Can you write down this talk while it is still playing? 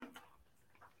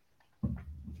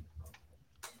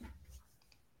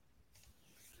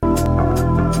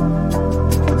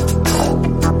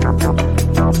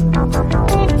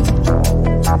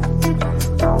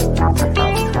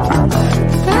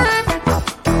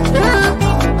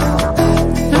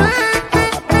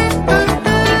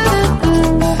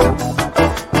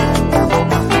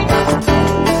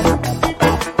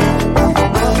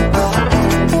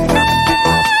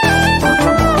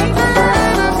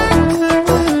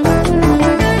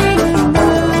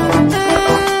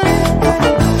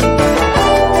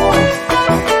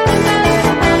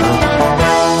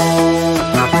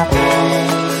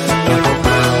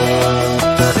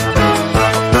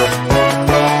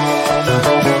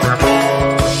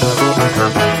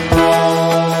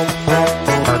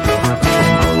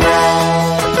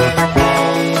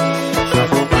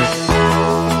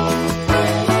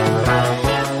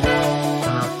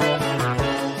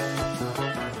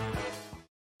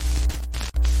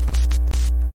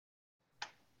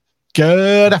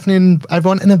Good afternoon,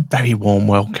 everyone, and a very warm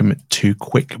welcome to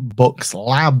QuickBooks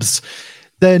Labs.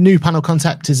 The new panel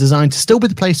concept is designed to still be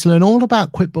the place to learn all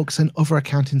about QuickBooks and other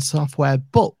accounting software,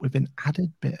 but with an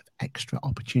added bit of extra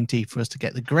opportunity for us to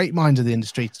get the great minds of the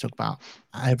industry to talk about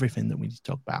everything that we need to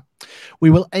talk about. We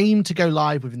will aim to go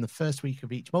live within the first week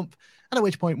of each month, and at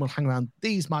which point we'll hang around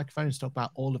these microphones to talk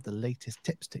about all of the latest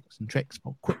tips, tricks, and tricks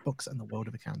for QuickBooks and the world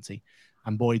of accounting.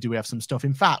 And boy, do we have some stuff.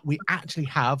 In fact, we actually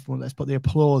have, well, let's put the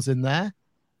applause in there.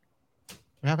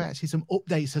 We have actually some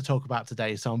updates to talk about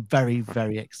today, so I'm very,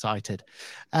 very excited.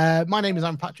 My name is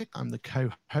Patrick. I'm the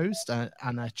co-host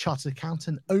and a chartered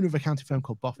accountant, owner of an accounting firm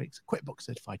called Boffix, QuickBooks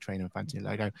certified trainer and fancy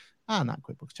logo, and that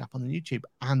QuickBooks chap on the YouTube.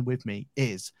 And with me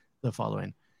is the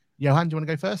following. Johan, do you want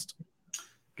to go first?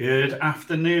 Good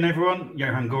afternoon, everyone.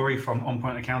 Johan Gorey from On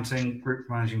Point Accounting, Group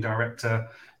Managing Director,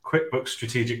 QuickBooks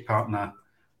Strategic Partner,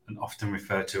 and often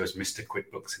referred to as Mr.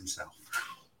 QuickBooks himself.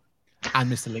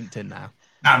 And Mr. LinkedIn now.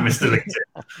 And Mr.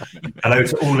 LinkedIn. Hello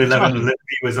to all 11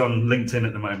 viewers on LinkedIn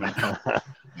at the moment.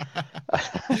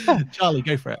 Charlie,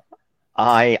 go for it.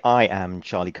 I am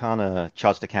Charlie Carner,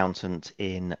 Chartered Accountant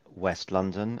in West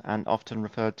London and often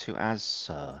referred to as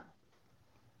Sir.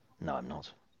 No, I'm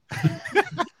not.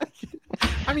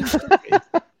 I mean,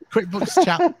 QuickBooks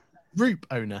chat group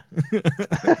owner.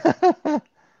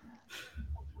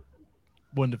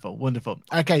 Wonderful, wonderful.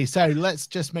 Okay, so let's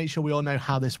just make sure we all know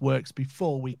how this works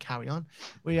before we carry on.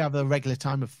 We have a regular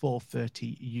time of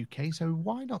 4:30 UK, so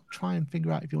why not try and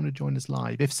figure out if you want to join us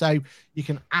live? If so, you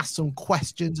can ask some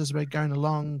questions as we're going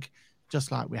along,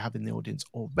 just like we have in the audience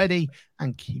already,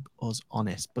 and keep us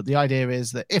honest. But the idea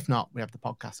is that if not, we have the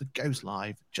podcast that goes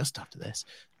live just after this,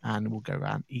 and we'll go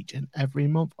around each and every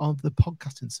month of the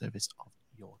podcasting service of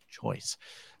your choice.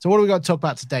 So what have we got to talk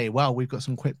about today? Well, we've got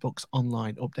some QuickBooks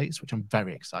Online updates, which I'm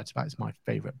very excited about. It's my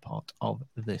favorite part of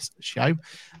this show.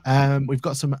 We've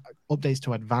got some updates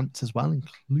to Advance as well,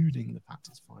 including the fact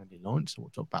it's finally launched. So we'll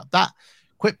talk about that.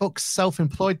 QuickBooks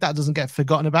Self-Employed, that doesn't get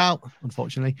forgotten about,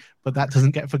 unfortunately, but that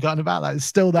doesn't get forgotten about. That is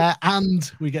still there,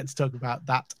 and we get to talk about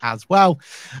that as well.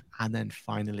 And then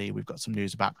finally, we've got some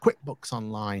news about QuickBooks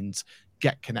Online's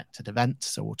Get Connected event.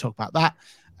 So we'll talk about that.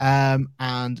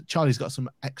 And Charlie's got some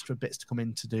extra bits to come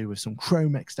in to do with some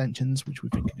Chrome extensions, which we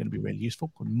think are going to be really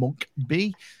useful, called Monk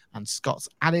B and Scott's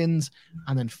add-ins.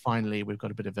 And then finally, we've got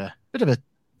a bit of a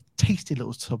tasty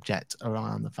little subject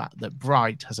around the fact that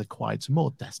Bright has acquired some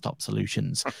more desktop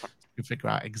solutions. We figure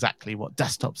out exactly what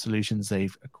desktop solutions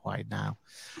they've acquired now.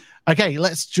 Okay,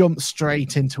 let's jump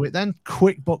straight into it then.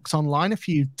 QuickBooks Online, a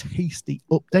few tasty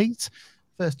updates.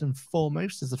 First and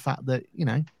foremost is the fact that, you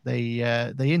know,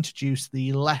 they introduced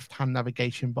the left-hand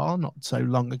navigation bar not so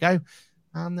long ago,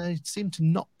 and they seem to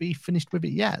not be finished with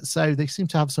it yet. So they seem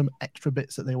to have some extra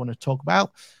bits that they want to talk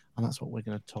about, and that's what we're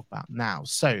going to talk about now.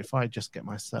 So if I just get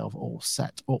myself all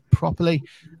set up properly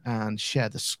and share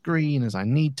the screen as I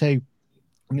need to, I'm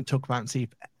going to talk about and see if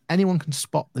anyone can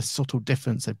spot the subtle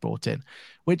difference they've brought in,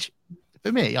 which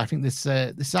for me, I think this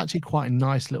is actually quite a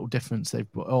nice little difference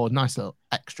they've brought, or a nice little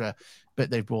extra bit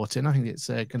they've brought in. I think it's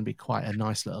going to be quite a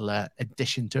nice little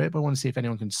addition to it, but I want to see if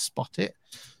anyone can spot it.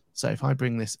 So if I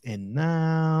bring this in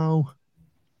now,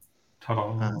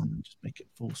 and just make it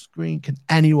full screen, can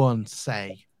anyone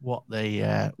say what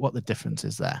the difference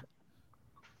is there?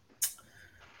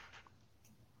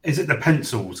 Is it the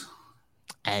pencils?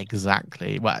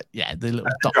 Exactly. Well, yeah, the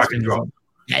little dots.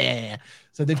 Yeah.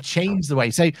 So they've changed the way.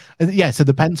 So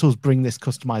the pencils bring this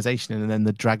customization in, and then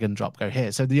the drag and drop go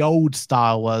here. So the old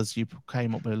style was you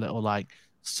came up with a little like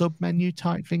sub menu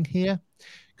type thing here.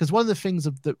 Because one of the things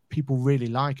that people really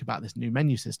like about this new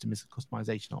menu system is the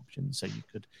customization option. So you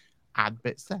could add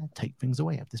bits there, take things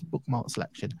away, have this bookmark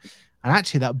selection. And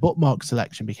actually that bookmark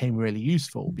selection became really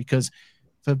useful because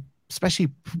for especially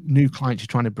new clients you're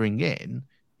trying to bring in,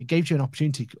 it gave you an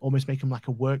opportunity to almost make them like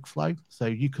a workflow. So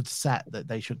you could set that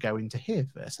they should go into here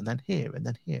first and then here and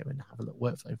then here and have a little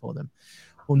workflow for them.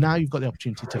 Well, now you've got the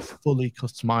opportunity to fully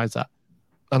customize that.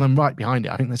 And I'm right behind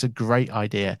it. I think that's a great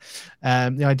idea.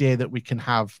 The idea that we can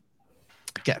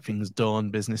get things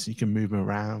done, business, you can move them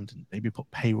around and maybe put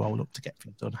payroll up to get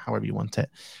things done however you want it.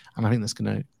 And I think that's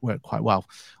going to work quite well.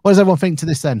 What does everyone think to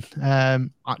this then?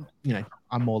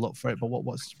 I'm all up for it, but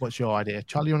what's your idea?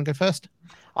 Charlie, you want to go first?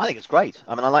 I think it's great.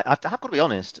 I mean, I've got to be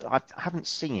honest, I haven't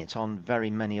seen it on very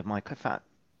many of my, in fact,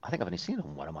 I think I've only seen it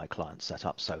on one of my clients'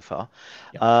 setups so far.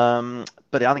 Yep.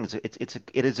 But I think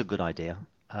it is a good idea.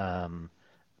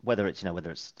 Whether it's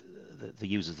the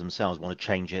users themselves want to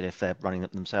change it if they're running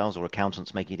it themselves, or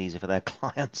accountants make it easy for their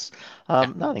clients.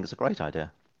 No, I think it's a great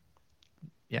idea.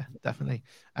 Yeah, definitely.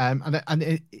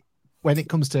 When it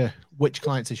comes to which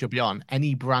clients it should be on,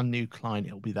 any brand new client,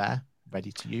 it'll be there.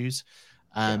 ready to use.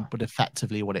 But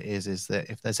effectively what it is that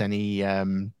if there's any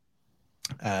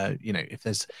if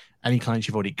there's any clients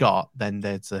you've already got, then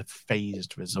there's a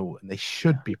phased result, and they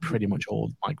should be pretty much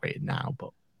all migrated now.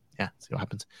 But yeah, see what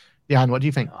happens. Yeah, and what do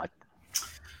you think?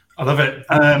 I love it.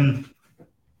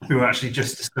 We were actually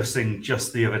just discussing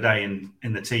just the other day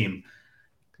in the team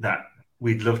that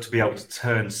we'd love to be able to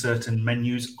turn certain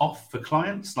menus off for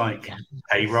clients, like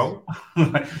payroll.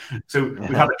 So we've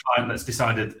had a client that's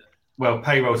decided, well,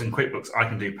 payroll's in QuickBooks, I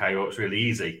can do payroll, it's really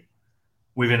easy.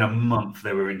 Within a month,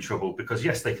 they were in trouble because,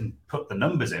 yes, they can put the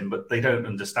numbers in, but they don't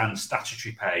understand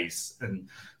statutory pays and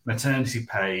maternity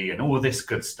pay and all this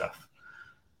good stuff.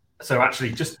 So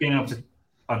actually just being able to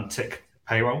untick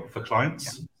payroll for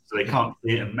clients so they can't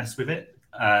see it and mess with it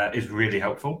is really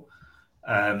helpful.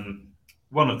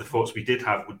 One of the thoughts we did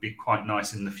have would be quite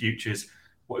nice in the future is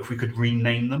what if we could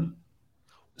rename them?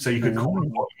 So you could call them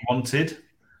what you wanted,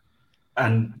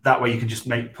 and that way you can just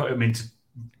put them into,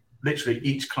 literally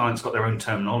each client's got their own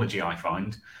terminology, I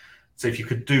find. So if you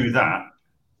could do that,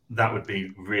 that would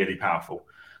be really powerful.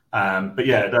 But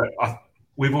yeah,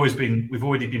 we've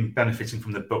already been benefiting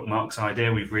from the bookmarks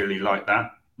idea. We've really liked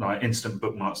that, like instant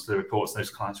bookmarks to the reports. Those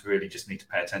clients really just need to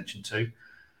pay attention to.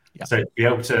 Yep. So to be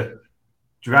able to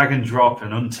drag and drop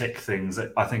and untick things,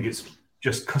 I think it's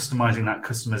just customizing that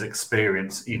customer's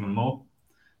experience even more.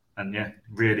 And yeah,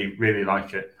 really, really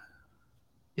like it.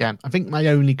 Yeah, I think my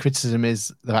only criticism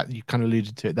is the fact that you kind of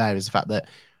alluded to it there, is the fact that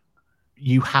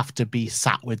you have to be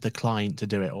sat with the client to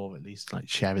do it, or at least like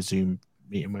share a Zoom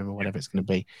meeting with them or whatever it's going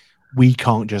to be. We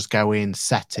can't just go in,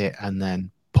 set it, and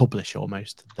then publish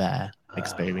almost their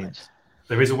experience. Right.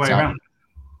 There is a way around.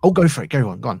 Oh, go for it. Go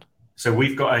on. So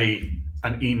we've got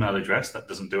an email address that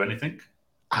doesn't do anything.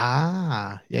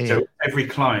 So every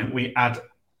client, we add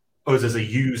us as a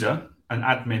user, an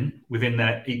admin within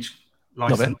each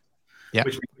license. Yep.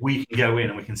 Which we can go in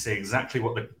and we can see exactly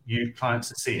what the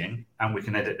clients are seeing, and we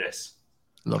can edit this.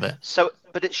 Love it. So,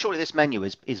 but surely this menu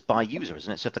is by user,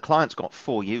 isn't it? So if the client's got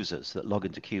 4 users that log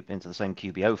into the same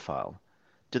QBO file,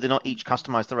 do they not each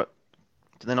customize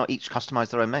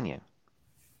their own menu?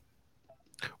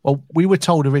 Well, we were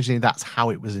told originally that's how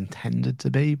it was intended to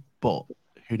be, but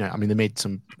who knows? I mean, they made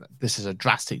this is a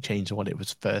drastic change to what it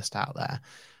was first out there.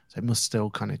 So it must still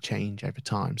kind of change over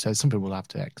time. So it's something we'll have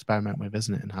to experiment with,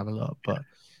 isn't it, and have a look. But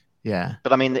yeah.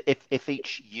 But I mean, if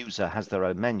each user has their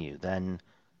own menu, then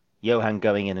Johan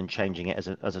going in and changing it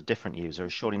as a different user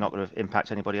is surely not going to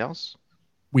impact anybody else?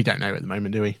 We don't know at the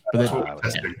moment, do we? But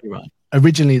right.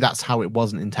 Originally, that's how it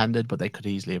wasn't intended, but they could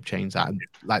easily have changed that, and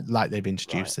like they've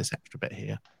introduced this extra bit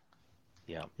here.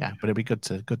 Yeah. But it'd be good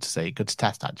to see, good to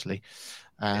test actually.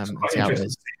 It's quite interesting to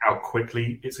see how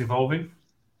quickly it's evolving.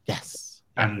 Yes.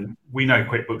 And we know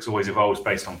QuickBooks always evolves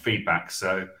based on feedback.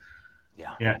 So,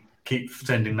 keep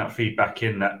sending that feedback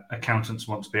in, that accountants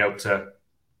want to be able to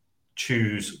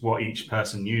choose what each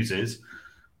person uses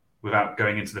without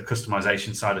going into the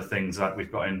customization side of things like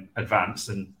we've got in advance.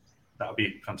 And that would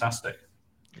be fantastic.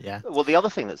 Yeah. Well, the other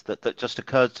thing that just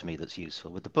occurred to me that's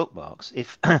useful with the bookmarks,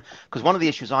 because one of the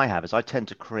issues I have is I tend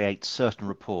to create certain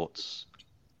reports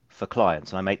for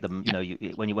clients, and I make them,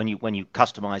 when you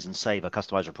customize and save a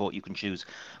customized report, you can choose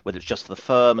whether it's just for the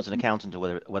firm as an accountant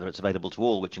or whether it's available to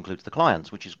all, which includes the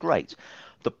clients, which is great.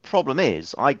 The problem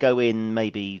is I go in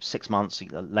maybe 6 months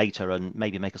later and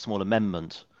maybe make a small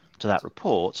amendment to that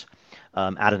report,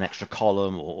 add an extra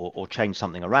column or change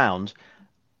something around.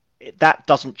 That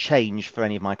doesn't change for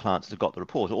any of my clients that have got the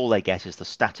report. All they get is the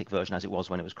static version as it was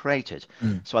when it was created.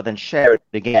 So I then share it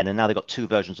again, and now they've got 2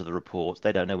 versions of the report.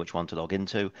 They don't know which one to log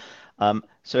into.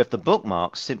 So if the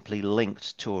bookmarks simply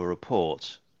linked to a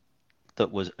report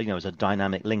that was, as a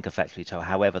dynamic link effectively to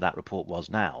however that report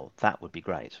was now, that would be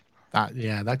great. That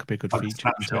could be a good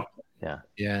feature.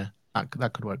 Yeah,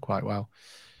 that could work quite well.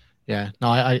 Yeah, no,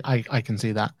 I can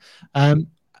see that.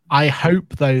 I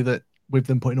hope though that with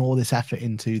them putting all this effort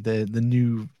into the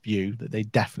new view, that they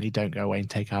definitely don't go away and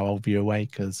take our old view away,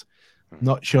 because I'm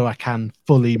not sure I can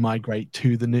fully migrate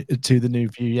to the new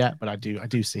view yet, but I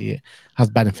do see it has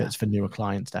benefits for newer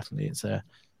clients. Definitely,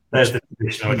 there's the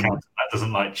traditional accountant that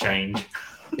doesn't like change.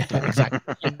 Yeah,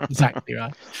 exactly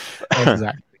right.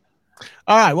 Exactly.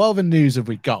 All right. What other news have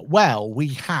we got? Well, we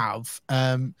have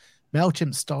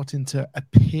MailChimp starting to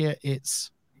appear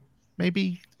its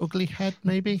maybe ugly head,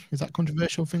 maybe. Is that a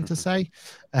controversial thing to say?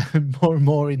 More and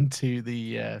more into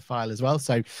the file as well.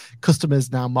 So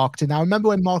customers now marketing. Now, remember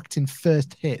when marketing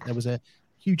first hit, there was a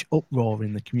huge uproar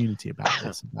in the community about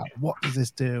this, about what does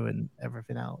this do and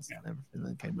everything else and everything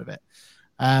that came with it.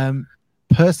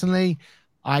 Personally,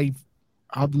 I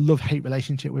have a love-hate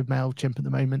relationship with MailChimp at the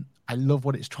moment. I love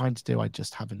what it's trying to do. I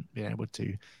just haven't been able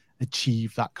to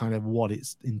achieved that kind of what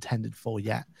it's intended for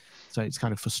yet. So it's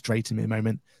kind of frustrating me at the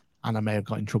moment. And I may have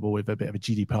got in trouble with a bit of a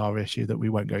GDPR issue that we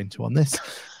won't go into on this.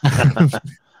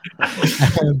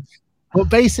 But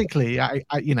basically, I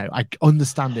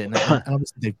understand it, and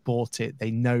obviously they've bought it. They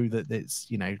know that it's,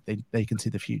 they can see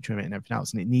the future of it and everything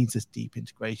else, and it needs this deep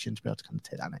integration to be able to kind of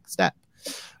take that next step.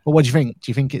 But what do you think?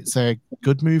 Do you think it's a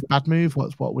good move, bad move?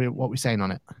 What we're saying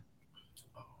on it?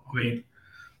 I mean,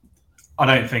 I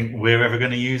don't think we're ever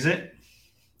going to use it,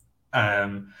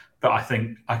 but I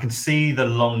think I can see the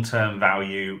long-term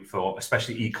value for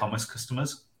especially e-commerce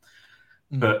customers.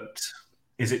 But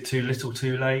is it too little,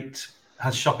 too late?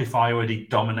 Has Shopify already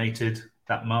dominated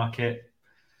that market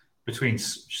between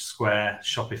Square,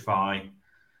 Shopify,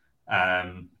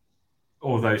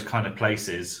 all those kind of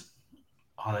places?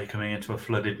 Are they coming into a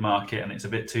flooded market and it's a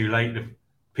bit too late?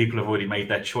 People have already made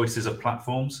their choices of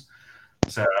platforms.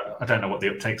 So I don't know what the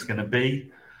uptake's going to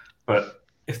be. But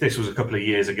if this was a couple of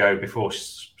years ago before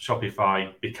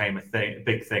Shopify became a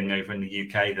big thing over in the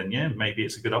UK, then yeah, maybe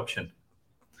it's a good option.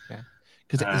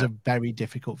 Because it is a very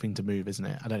difficult thing to move, isn't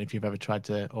it? I don't know if you've ever tried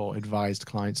to or advised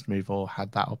clients to move or had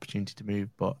that opportunity to move,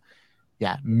 but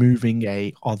yeah, moving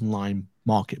a online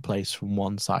marketplace from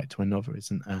one site to another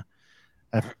isn't a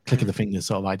click of the fingers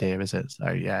sort of idea, is it? So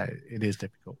yeah, it is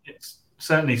difficult. It's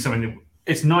certainly something that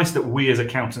it's nice that we as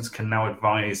accountants can now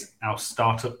advise our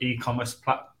startup e-commerce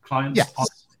clients,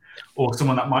 or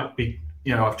someone that might be,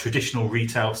 a traditional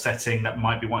retail setting that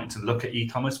might be wanting to look at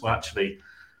e-commerce. Well, actually,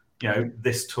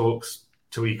 this talks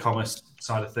to e-commerce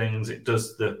side of things. It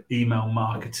does the email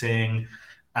marketing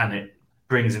and it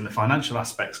brings in the financial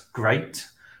aspects. Great.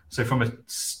 So from a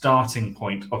starting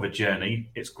point of a journey,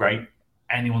 it's great.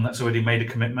 Anyone that's already made a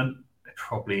commitment, it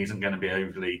probably isn't going to be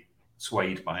overly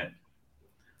swayed by it.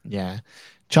 Yeah.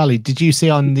 Charlie, did you see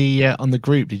on the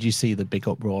group, did you see the big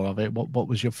uproar of it? What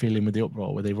was your feeling with the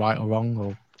uproar? Were they right or wrong,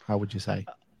 or how would you say?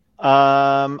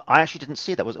 I actually didn't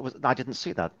see that. I didn't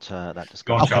see that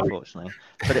discussion, unfortunately.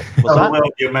 But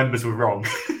your members were wrong.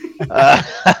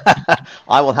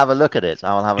 I will have a look at it.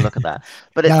 I will have a look at that.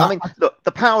 But look,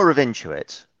 the power of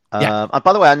Intuit. And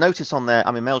by the way, I noticed on there,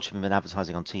 MailChimp have been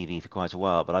advertising on TV for quite a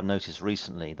while, but I've noticed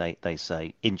recently they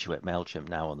say Intuit MailChimp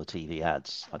now on the TV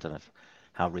ads. I don't know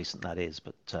how recent that is,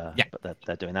 but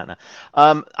they're doing that now.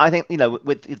 I think,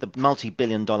 with the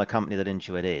multi-billion-dollar company that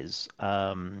Intuit is,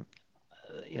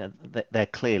 they're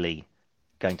clearly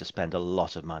going to spend a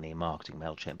lot of money in marketing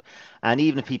MailChimp. And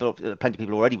even if plenty of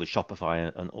people already with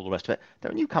Shopify and all the rest of it,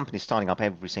 there are new companies starting up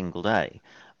every single day.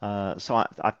 So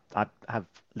I have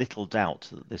little doubt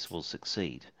that this will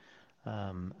succeed.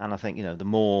 And I think, the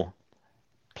more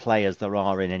players there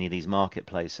are in any of these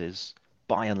marketplaces,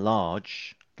 by and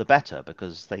large, the better,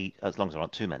 because as long as there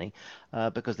aren't too many,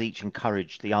 because they each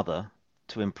encourage the other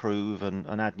to improve and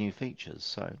add new features.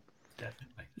 So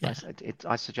definitely,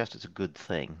 I suggest it's a good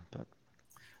thing. But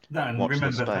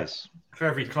remember that for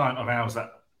every client of ours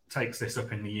that takes this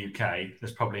up in the UK,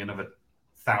 there's probably another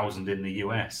 1,000 in the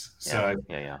US. So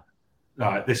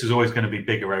this is always going to be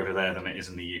bigger over there than it is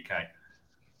in the UK.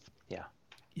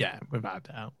 Yeah, without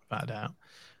a doubt.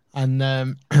 And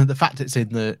the fact it's in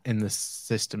the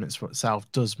system itself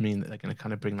does mean that they're going to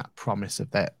kind of bring that promise of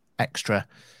their extra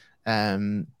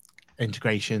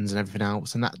integrations and everything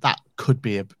else, and that could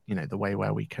be the way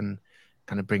where we can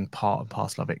kind of bring part and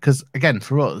parcel of it. Because again,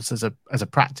 for us as a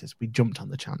practice, we jumped on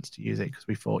the chance to use it because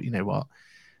we thought,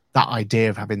 that idea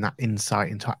of having that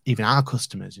insight into even our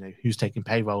customers, who's taking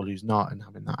payroll, who's not, and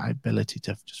having that ability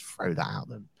to just throw that at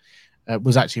them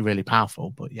was actually really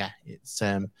powerful. But yeah, it's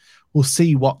we'll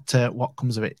see what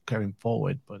comes of it going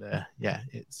forward. But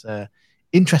it's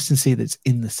interesting to see that it's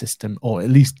in the system, or at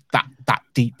least that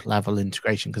deep level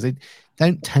integration, because they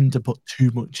don't tend to put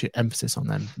too much emphasis on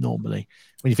them normally.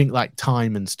 When you think like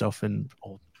time and stuff, time,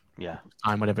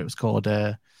 whatever it was called,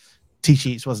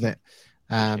 T-sheets, wasn't it?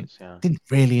 Didn't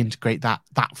really integrate that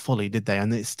fully, did they?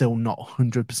 And it's still not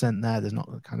 100% there. There's not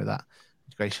kind of that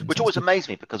integration. Which always amazed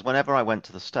me, because whenever I went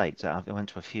to the States, I went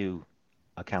to a few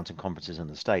accounting conferences in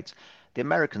the States, the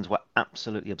Americans were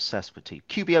absolutely obsessed with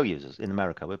QBO users in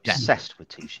America were obsessed with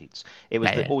T-sheets. It was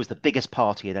always the biggest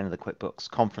party at the end of the QuickBooks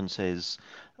conferences.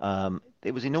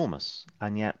 It was enormous,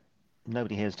 and yet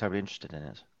nobody here is terribly interested in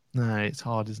it. No, it's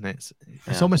hard, isn't it?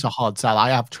 It's almost a hard sell. I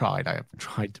have tried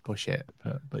to push it,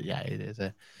 but yeah, it is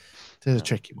a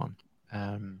tricky one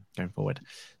going forward.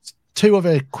 Two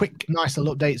other quick, nice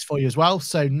little updates for you as well.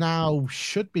 So now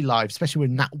should be live, especially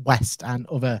with NatWest and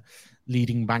other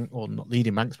leading bank, or not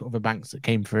leading banks, but other banks that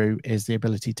came through, is the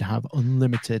ability to have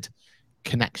unlimited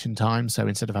connection time. So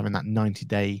instead of having that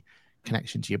 90-day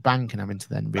connection to your bank and having to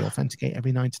then re-authenticate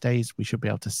every 90 days, we should be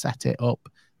able to set it up,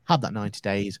 have that 90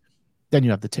 days, Then you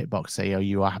have the tick box say, oh,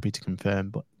 you are happy to confirm,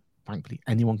 but frankly,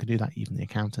 anyone can do that, even the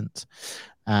accountants.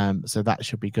 So that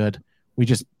should be good. We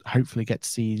just hopefully get to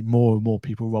see more and more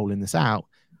people rolling this out,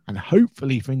 and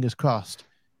hopefully, fingers crossed,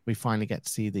 we finally get to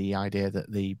see the idea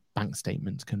that the bank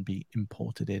statements can be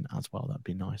imported in as well. That'd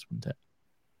be nice, wouldn't it?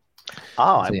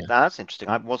 Oh, so, yeah. That's interesting.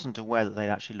 I wasn't aware that they'd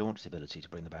actually launched the ability to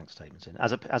bring the bank statements in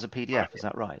as a PDF. Is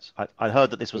that right? I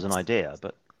heard that this was an idea,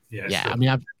 but yeah, I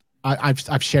mean,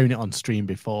 I've shown it on stream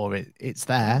before. It's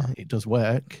there. It does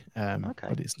work,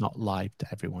 but it's not live to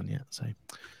everyone yet. So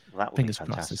that fingers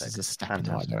crossed, this is a step in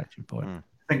the right direction for it.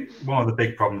 I think one of the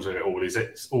big problems with it all is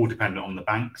it's all dependent on the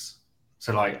banks.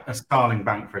 So like a Starling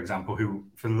Bank, for example, who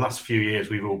for the last few years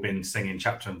we've all been singing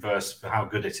chapter and verse for how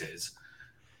good it is.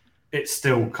 It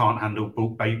still can't handle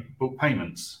bulk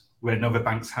payments, where other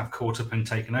banks have caught up and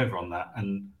taken over on that.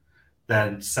 And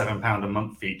their £7 a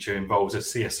month feature involves a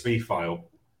CSV file.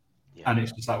 Yeah. And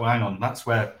it's just like, well, hang on, that's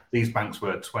where these banks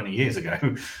were 20 years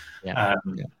ago.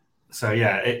 So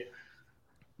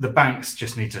the banks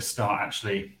just need to start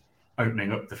actually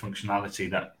opening up the functionality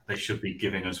that they should be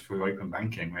giving us through open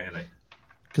banking, really.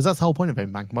 Because that's the whole point of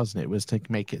open banking, wasn't it? Was to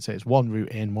make it so it's one route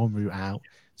in, one route out.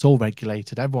 It's all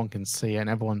regulated. Everyone can see it and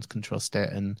everyone can trust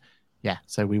it. And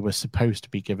so we were supposed to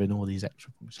be given all these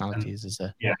extra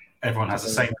functionalities everyone has the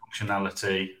same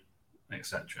functionality,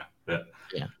 etc. But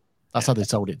that's how they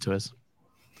sold it to us.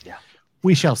 Yeah.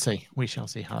 We shall see. We shall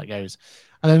see how it goes.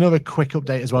 And another quick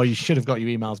update as well. You should have got your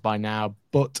emails by now,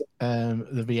 but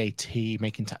the VAT,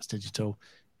 Making Tax Digital,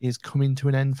 is coming to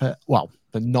an end for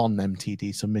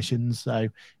non-MTD submissions. So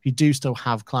if you do still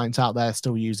have clients out there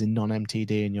still using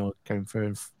non-MTD and you're going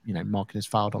through, marking as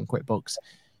filed on QuickBooks,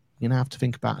 you're going to have to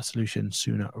think about a solution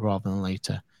sooner rather than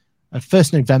later.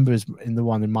 1st November is in the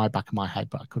one in my back of my head,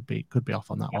 but I could be off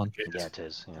on that one. Yeah, it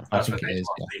is. Yeah. I think it is.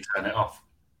 Turn it off.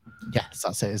 Yes,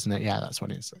 that's it, isn't it? Yeah, that's when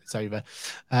it's over.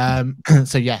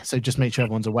 So just make sure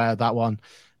everyone's aware of that one,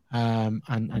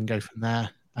 and go from there.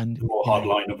 And the more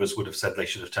hardline of us would have said they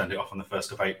should have turned it off on the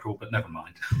 1st of April, but never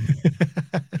mind.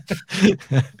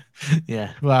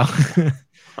 Yeah, well,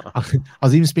 I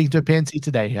was even speaking to a PNC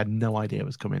today. He had no idea it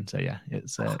was coming. So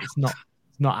it's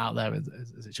not out there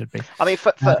as it should be. I mean,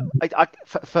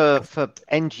 for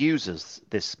end users,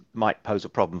 this might pose a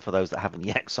problem for those that haven't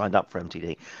yet signed up for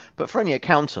MTD. But for any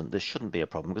accountant, this shouldn't be a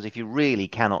problem, because if you really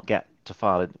cannot get to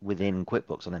file it within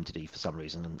QuickBooks on MTD for some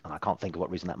reason, and I can't think of what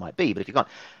reason that might be, but if you can't,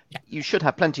 you should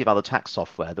have plenty of other tax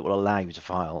software that will allow you to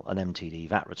file an MTD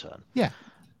VAT return. Yeah.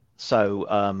 So,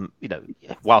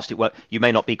 whilst it works, you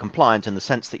may not be compliant in the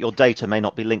sense that your data may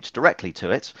not be linked directly to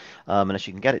it, unless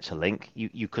you can get it to link.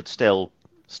 You could still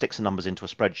stick some numbers into a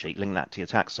spreadsheet, link that to your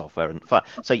tax software, and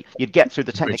so you'd get through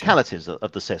the technicalities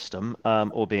of the system,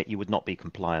 albeit you would not be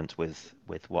compliant with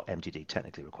what MTD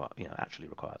technically actually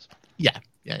requires. Yeah,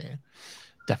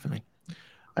 definitely.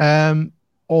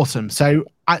 Awesome. So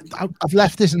I've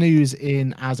left this news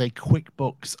in as a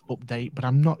QuickBooks update, but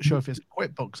I'm not sure if it's a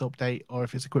QuickBooks update or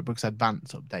if it's a QuickBooks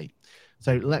Advanced update.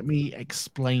 So let me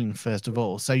explain first of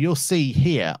all. So you'll see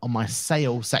here on my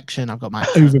sales section, I've got my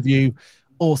overview,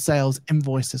 all sales,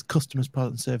 invoices, customers,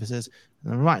 products, and services,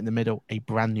 and then right in the middle, a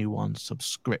brand new one,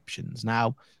 subscriptions.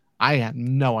 Now, I have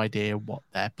no idea what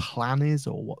their plan is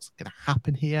or what's going to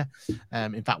happen here.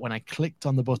 In fact, when I clicked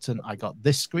on the button, I got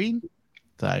this screen.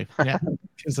 So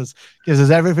gives us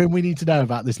everything we need to know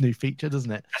about this new feature,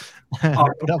 doesn't it? I've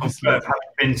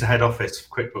been to head office of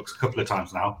QuickBooks a couple of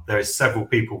times now. There is several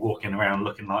people walking around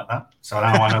looking like that. So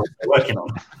now I know what they're working on.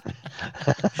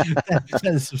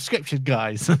 They're the subscription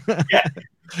guys. Yeah.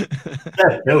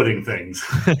 They're building things.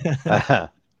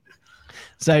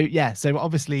 So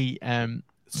obviously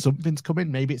something's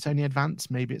coming. Maybe it's only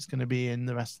advanced. Maybe it's going to be in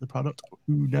the rest of the product.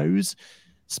 Who knows?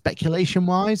 Speculation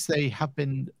wise, they have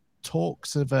been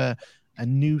talks of a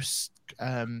new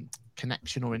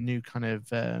connection or a new kind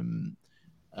of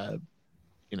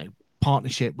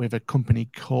partnership with a company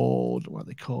called, what are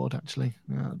they called actually?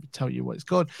 I'll tell you what it's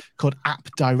called App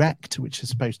Direct, which is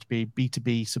supposed to be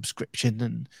B2B subscription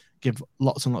and give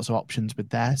lots and lots of options with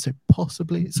there. So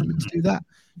possibly it's something to do that.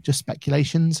 Just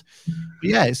speculations. But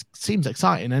yeah, it seems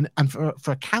exciting. And for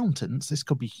accountants, this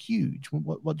could be huge.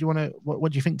 What do you want to,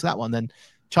 what do you think to that one then?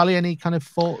 Charlie, any kind of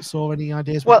thoughts or any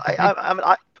ideas? Well,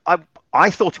 I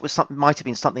thought it was might have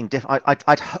been something different.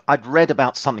 I'd read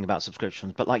about something about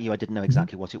subscriptions, but like you, I didn't know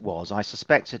exactly what it was. I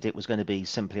suspected it was going to be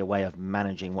simply a way of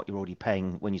managing what you're already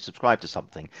paying when you subscribe to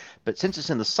something. But since it's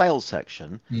in the sales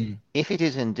section, if it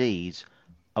is indeed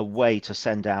a way to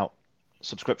send out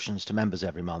subscriptions to members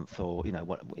every month, or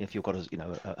if you've got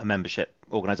a membership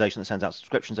organization that sends out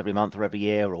subscriptions every month or every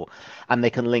year, and they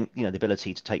can link the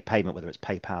ability to take payment, whether it's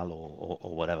PayPal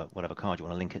or whatever card you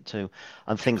want to link it to,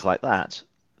 and things like that,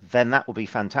 then that will be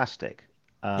fantastic.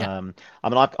 I mean,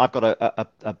 I've got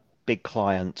a big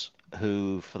client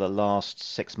who for the last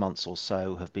 6 months or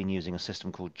so have been using a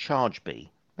system called ChargeBee,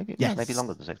 maybe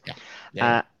longer than 6.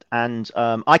 And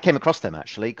I came across them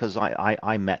actually because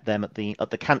I met them at the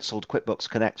cancelled QuickBooks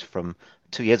Connect from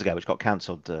 2 years ago, which got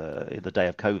cancelled the day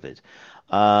of COVID.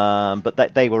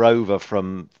 But they were over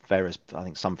from various, I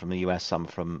think some from the US, some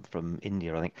from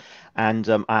India, I think. And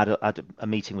I had a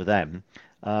meeting with them.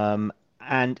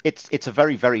 And it's a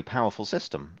very, very powerful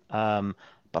system. And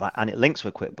it links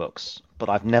with QuickBooks, but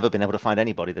I've never been able to find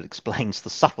anybody that explains the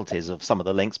subtleties of some of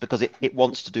the links because it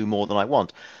wants to do more than I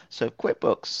want. So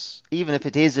QuickBooks, even if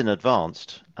it is in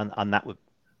advanced, and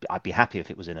I'd be happy if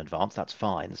it was in advanced, that's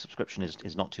fine. The subscription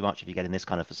is not too much if you get in this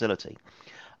kind of facility.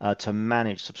 To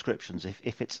manage subscriptions,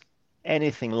 if it's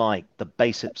anything like the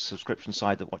basic subscription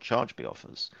side that what ChargeBee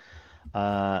offers,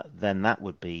 then that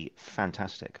would be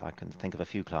fantastic. I can think of a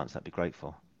few clients that'd be great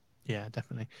for. Yeah,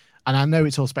 definitely. And I know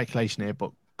it's all speculation here,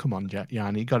 but come on, Jan,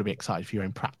 you've got to be excited for your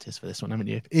own practice for this one, haven't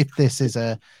you? If this is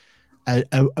a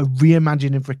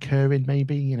reimagine of recurring,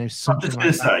 maybe, something. I'm just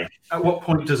going to say, at what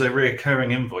point does a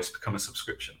reoccurring invoice become a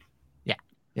subscription?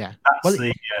 Yeah. That's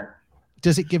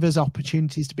does it give us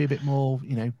opportunities to be a bit more,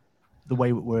 the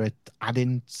way we're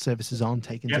adding services on,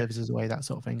 taking services away, that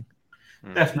sort of thing?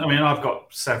 Definitely. I mean, I've got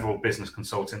several business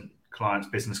consultant clients,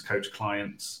 business coach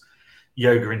clients,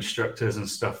 yoga instructors and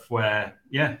stuff where,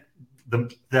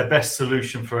 their best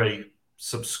solution for a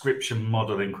subscription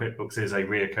model in QuickBooks is a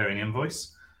reoccurring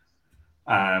invoice,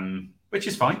 which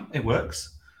is fine. It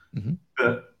works. Mm-hmm.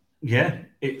 But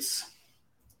it's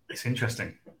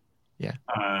interesting. Yeah.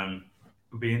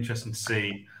 It'll be interesting to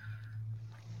see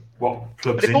what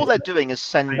plugs But if in. all they're doing is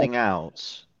sending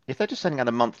out, if they're just sending out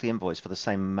a monthly invoice for the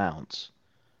same amount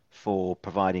for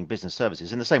providing business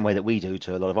services in the same way that we do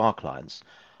to a lot of our clients,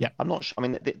 I'm not sure. I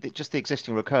mean, just the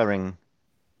existing recurring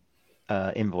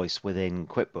invoice within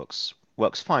QuickBooks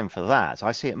works fine for that.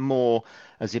 I see it more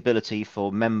as the ability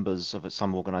for members of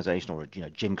some organization or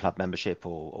gym club membership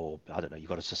or I don't know, you've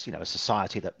got a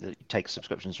society that takes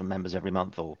subscriptions from members every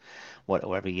month or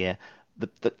every year.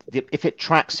 If it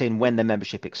tracks in when their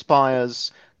membership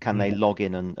expires, can they log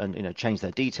in and change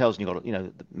their details, and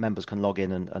the members can log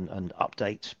in and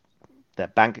update their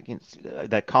bank,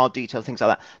 their card details, things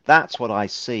like that. That's what I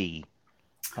see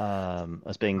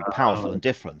as being powerful and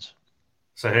different.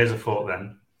 So here's a thought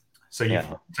then. So you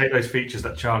take those features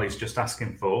that Charlie's just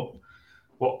asking for.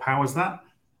 What powers that?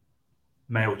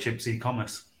 MailChimp's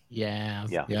e-commerce.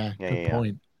 Good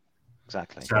point.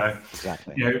 Exactly. So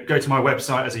go to my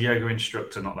website as a yoga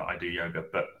instructor. Not that I do yoga,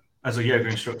 but as a yoga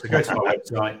instructor, go to my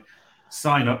website,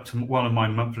 sign up to one of my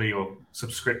monthly or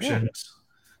subscriptions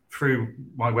through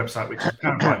my website, which is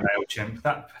powered by MailChimp.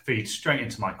 That feeds straight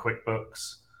into my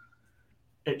QuickBooks.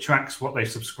 It tracks what they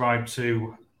subscribe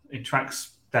to. It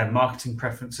tracks their marketing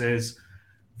preferences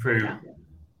through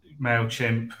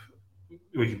MailChimp.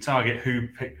 We can target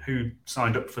who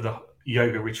signed up for the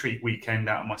yoga retreat weekend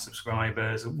out of my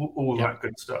subscribers, all that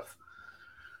good stuff.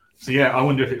 So I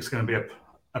wonder if it's going to be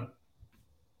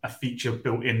a feature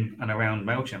built in and around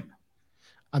MailChimp.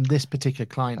 And this particular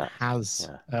client has,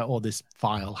 or this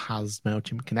file has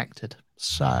MailChimp connected.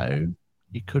 So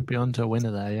you could be onto a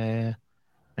winner there. Yeah.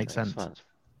 Makes sense.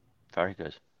 Very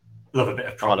good. Love a bit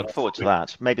of I look forward to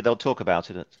that. Maybe they'll talk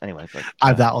about it anyway. But,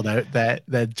 that, although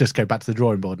they're just go back to the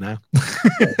drawing board now.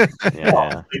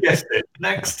 You guessed it.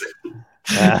 Next.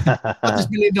 That's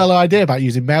 $1 million idea about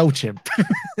using MailChimp.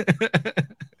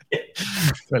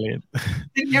 Brilliant.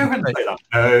 Didn't you even say that?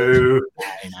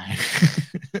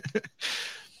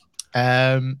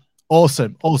 No.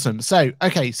 Awesome. So I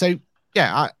think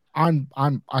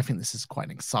this is quite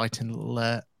an exciting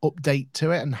little update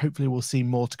to it, and hopefully we'll see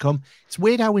more to come. It's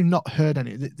weird how we've not heard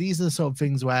any. These are the sort of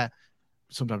things where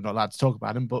sometimes I'm not allowed to talk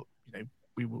about them, but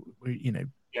we would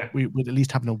at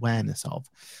least have an awareness of.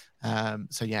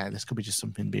 This could be just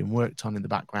something being worked on in the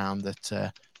background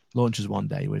that launches one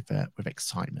day with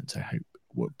excitement. So I hope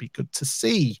it would be good to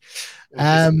see.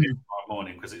 Tomorrow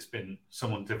morning, because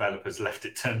someone developers left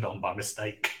it turned on by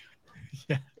mistake.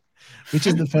 Yeah. Which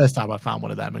isn't the first time I found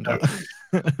one of them and got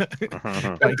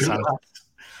excited.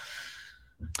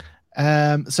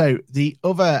 So the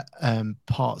other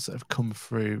parts that have come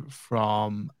through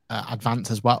from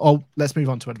Advance as well. Oh, let's move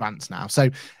on to Advance now.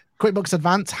 So QuickBooks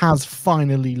Advance has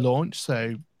finally launched.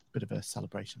 So bit of a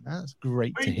celebration there. That's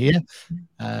great to hear.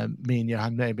 Me and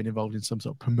Johan may have been involved in some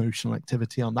sort of promotional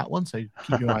activity on that one, so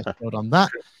keep your eyes peeled on that.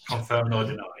 Confirm nor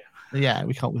deny. Yeah,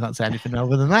 we can't say anything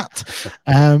other than that.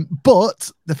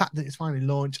 But the fact that it's finally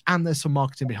launched and there's some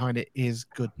marketing behind it is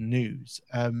good news.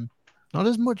 Not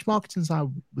as much marketing as I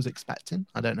was expecting.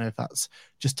 I don't know if that's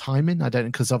just timing. I don't know,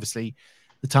 because obviously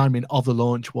the timing of the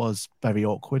launch was very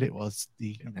awkward. It was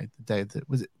the day that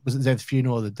was it the day of the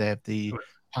funeral or the day of the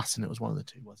passing? It was one of the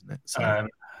two, wasn't it? So,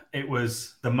 it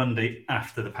was the Monday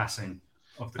after the passing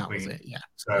of the Queen. Was it, yeah.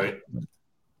 So it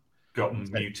got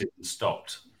muted and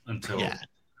stopped until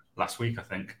last week, I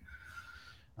think.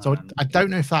 So I don't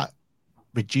know if that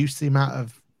reduced the amount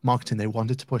of marketing they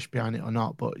wanted to push behind it or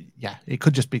not, but yeah, it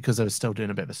could just be because they were still doing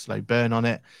a bit of a slow burn on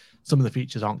it. Some of the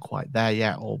features aren't quite there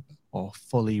yet, or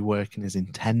fully working as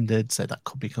intended, so that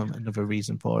could become another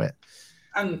reason for it.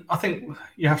 And I think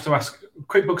you have to ask,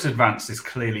 QuickBooks Advanced is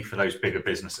clearly for those bigger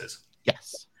businesses.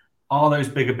 Yes. Are those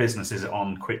bigger businesses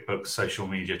on QuickBooks social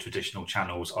media traditional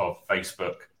channels of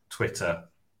Facebook, Twitter,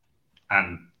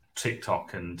 and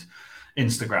TikTok and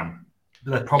Instagram?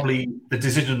 They're probably the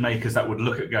decision makers that would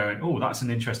look at going, oh, that's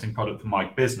an interesting product for my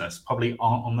business, probably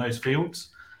aren't on those fields.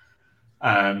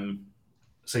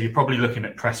 So you're probably looking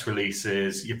at press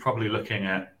releases. You're probably looking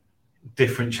at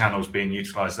different channels being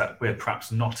utilized that we're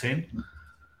perhaps not in.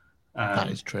 That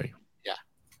is true. Yeah.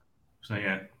 So,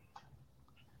 yeah.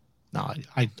 No,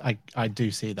 I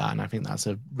do see that, and I think that's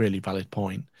a really valid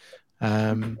point.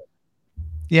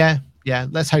 Yeah,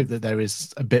 let's hope that there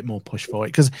is a bit more push for it,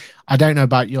 because I don't know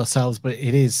about yourselves, but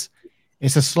it's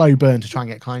a slow burn to try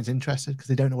and get clients interested because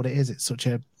they don't know what it is. It's such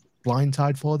a blind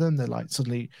tide for them. They're like,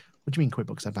 suddenly, what do you mean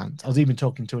QuickBooks Advanced? I was even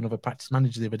talking to another practice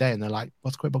manager the other day, and they're like,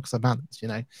 what's QuickBooks Advanced?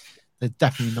 There's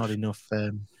definitely not enough.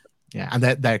 And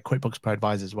they're QuickBooks Pro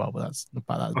advisors as well, but that's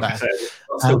about that.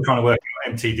 I'm still trying to work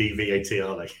out MTD VAT,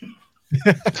 are they?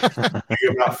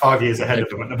 You're about 5 years ahead of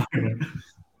them at the moment.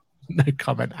 No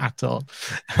comment at all.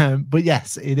 But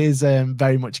yes, it is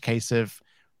very much a case of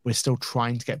we're still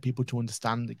trying to get people to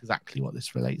understand exactly what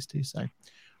this relates to. So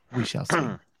we shall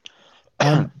see.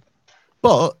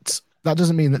 But that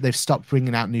doesn't mean that they've stopped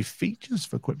bringing out new features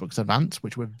for QuickBooks Advanced,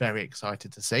 which we're very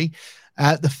excited to see.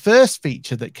 The first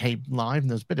feature that came live, and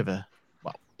there's a bit of a,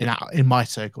 in my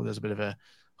circle, there's a bit of a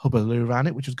hullabaloo around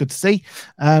it, which was good to see,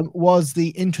 was the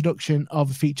introduction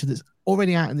of a feature that's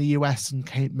already out in the US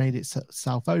and made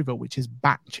itself over, which is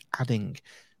batch adding.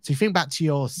 So you think back to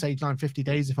your Sage 950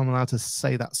 days, if I'm allowed to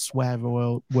say that swear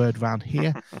word around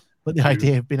here, but the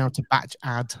idea of being able to batch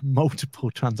add multiple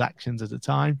transactions at a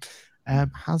time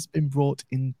has been brought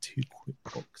into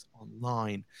QuickBooks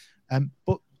Online,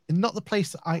 but not the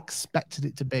place that I expected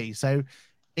it to be. So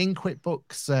in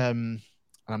QuickBooks,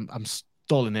 I'm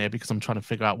stalling here because I'm trying to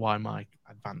figure out why my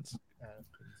advanced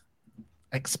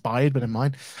expired, but in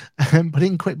mine. But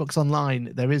in QuickBooks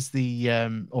Online, there is the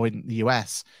or in the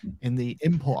US, in the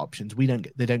import options, they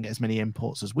don't get as many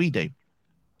imports as we do,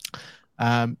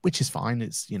 which is fine.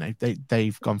 It's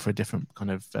they've gone for a different kind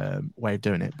of way of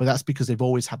doing it, but that's because they've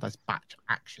always had this batch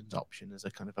actions option as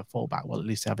a kind of a fallback. Well, at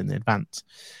least they have in the advanced.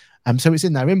 So it's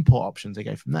in their import options. They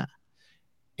go from there.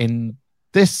 In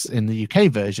the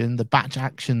UK version, the batch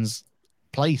actions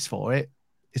place for it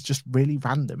is just really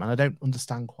random, and I don't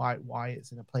understand quite why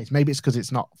it's in a place. Maybe it's because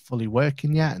it's not fully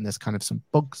working yet, and there's kind of some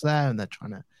bugs there, and they're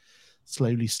trying to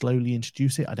slowly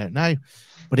introduce it. I don't know,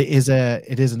 but it is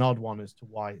an odd one as to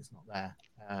why it's not there.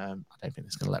 I don't think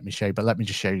it's going to let me show, but let me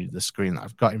just show you the screen that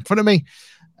I've got in front of me.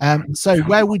 So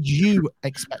where would you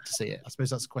expect to see it? I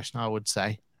suppose that's a question I would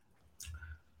say.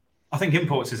 I think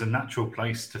imports is a natural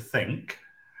place to think,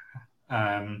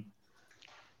 but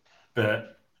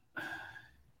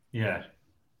yeah,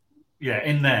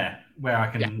 in there where I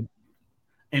can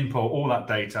import all that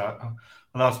data.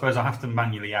 Well, I suppose I have to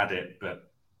manually add it,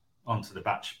 but onto the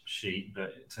batch sheet.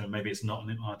 But so maybe it's not.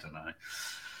 I don't know.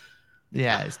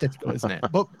 Yeah, it's difficult, isn't it?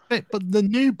 But the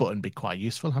new button would be quite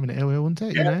useful having it here, wouldn't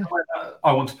it? Yeah,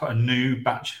 I want to put a new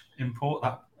batch import,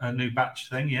 a new batch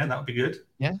thing. Yeah, that would be good.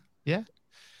 Yeah.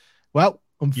 Well,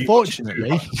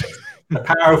 unfortunately, the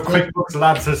power of QuickBooks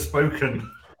Labs has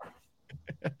spoken.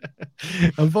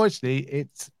 Unfortunately,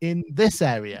 it's in this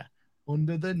area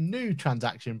under the new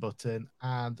transaction button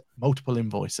and multiple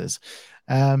invoices.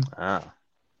 Not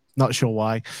sure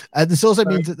why. This also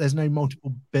means that there's no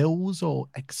multiple bills or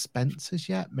expenses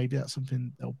yet. Maybe that's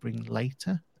something they'll bring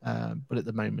later. But at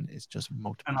the moment, it's just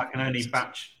multiple. And I can only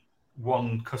batch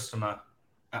one customer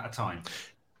at a time.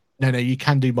 No, you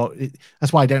can do more.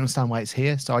 That's why I don't understand why it's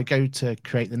here. So I go to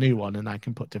create the new one, and I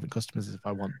can put different customers if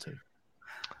I want to.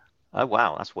 Oh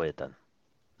wow, that's weird then.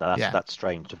 That's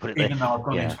strange to put it there. Even though I've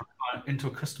gone into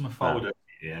a customer folder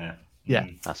Yeah. Yeah.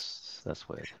 That's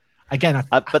weird. Again,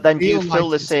 but then do you feel fill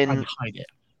like this it's trying in? to hide it.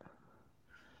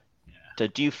 So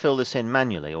do you fill this in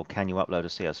manually, or can you upload a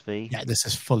CSV? Yeah, this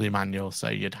is fully manual, so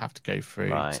you'd have to go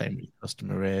through Right. same with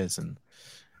customer is, and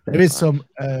there is some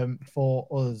for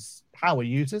us power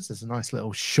users. There's a nice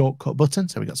little shortcut button,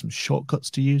 so we got some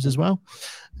shortcuts to use as well.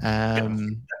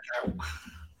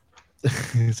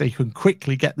 So you can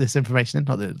quickly get this information in.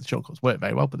 Not that the shortcuts work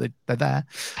very well, but they're there.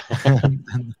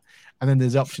 And then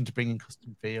there's the option to bring in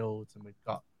custom fields, and we've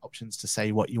got options to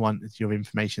say what you want as your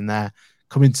information there.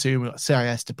 Coming soon, we've got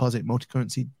CIS deposit,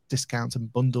 multi-currency discounts,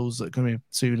 and bundles that are coming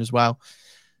soon as well.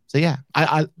 So yeah,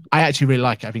 I actually really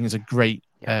like it. I think it's a great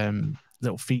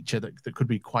little feature that could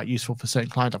be quite useful for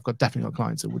certain clients. I've definitely got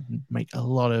clients that would make a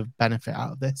lot of benefit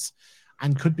out of this,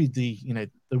 and could be the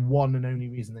one and only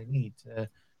reason they need to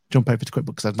jump over to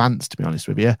QuickBooks Advanced. To be honest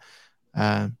with you,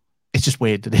 it's just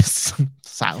weird that it's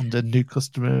sat under new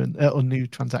customer or new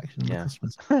transaction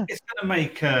customers. It's going to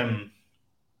make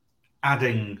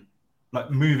adding,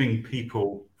 like, moving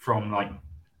people from like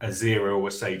a Xero or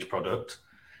a Sage product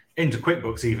into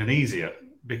QuickBooks even easier,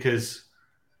 because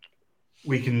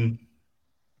we can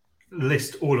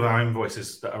list all of our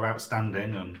invoices that are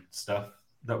outstanding and stuff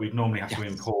that we'd normally have to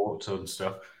import and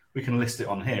stuff. We can list it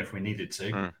on here if we needed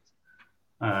to.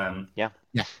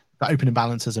 The opening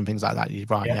balances and things like that. You're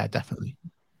right. Yeah, definitely.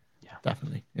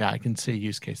 Definitely. Yeah, I can see a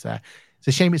use case there. It's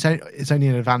a shame it's only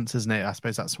in advance, isn't it? I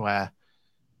suppose that's where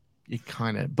you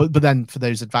kind of, but then for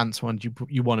those advanced ones,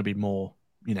 you want to be more,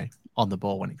 on the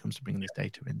ball when it comes to bringing this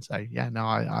data in. So yeah, no,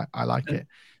 I like it.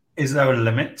 Is there a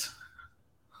limit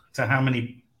to how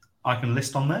many I can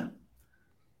list on there?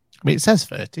 I mean, it says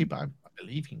 30, but I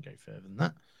believe you can go further than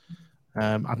that.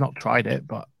 I've not tried it,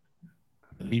 but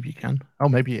I believe you can. Oh,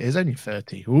 maybe it is only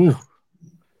 30. Ooh.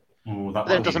 Then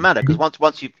it doesn't matter, because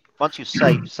once you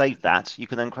save that, you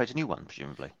can then create a new one,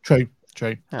 presumably. True.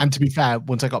 Yeah. And to be fair,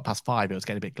 once I got past 5, it was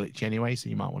getting a bit glitchy anyway, so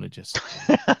you might want to just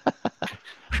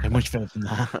go much further than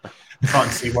that.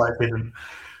 Can't see why I didn't.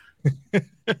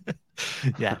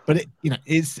 Yeah, but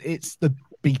it's the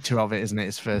beta of it, isn't it?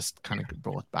 It's first kind of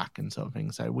brought back and sort of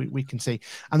thing. So we can see,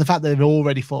 and the fact that they've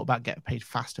already thought about getting paid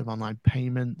faster with online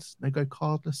payments. No go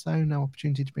cardless though. No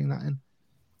opportunity to bring that in.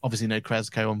 Obviously, no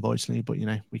Cresco, unfortunately, but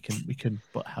we can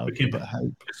but hope.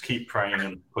 Just keep praying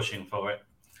and pushing for it.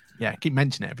 Yeah, keep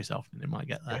mentioning it every so often. It might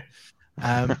get there.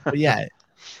 But yeah,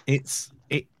 it's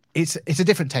a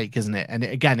different take, isn't it? And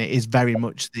again, it is very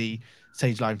much the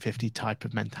Sage Line 50 type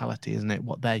of mentality, isn't it?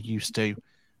 What they're used to.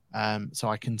 So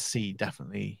I can see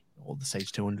definitely all the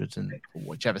Sage 200s and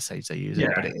whichever Sage they use,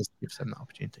 but it gives them that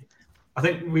opportunity. I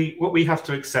think what we have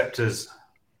to accept is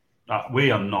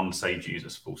we are non-Sage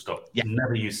users, full stop. Yeah.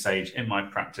 Never use Sage in my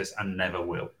practice and never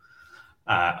will.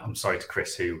 I'm sorry to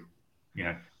Chris, who,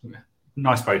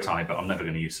 nice bow tie, but I'm never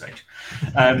going to use Sage.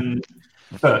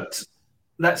 But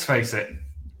let's face it,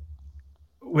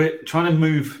 we're trying to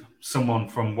move someone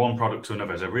from one product to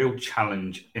another is a real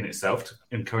challenge in itself to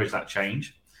encourage that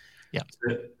change. Yeah.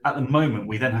 So at the moment,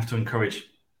 we then have to encourage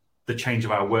the change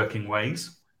of our working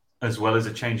ways as well as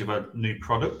a change of a new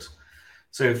product.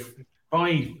 So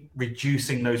by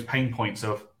reducing those pain points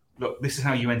of, look, this is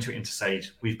how you enter it into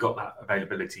Sage. We've got that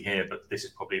availability here, but this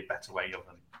is probably a better way of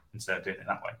instead of doing it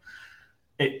that way.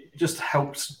 It just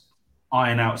helps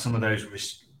iron out some of those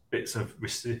bits of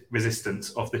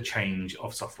resistance of the change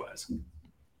of softwares.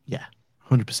 Yeah,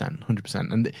 100%.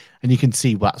 And you can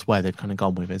see that's where they've kind of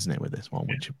gone with, isn't it, with this one,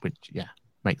 which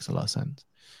makes a lot of sense.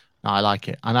 No, I like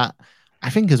it. And I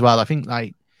think as well,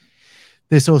 like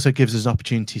this also gives us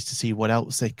opportunities to see what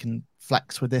else they can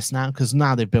flex with this now, because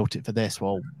now they've built it for this.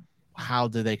 Well, how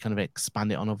do they kind of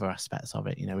expand it on other aspects of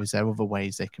it? Is there other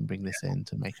ways they can bring this in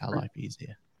to make our life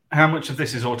easier? How much of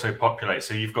this is auto-populate?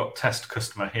 So you've got test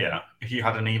customer here. If you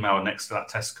had an email next to that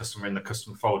test customer in the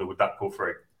custom folder, would that pull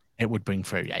through? It would bring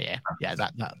through. Yeah.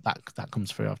 That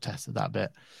comes through. I've tested that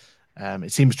bit.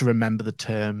 It seems to remember the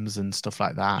terms and stuff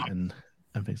like that and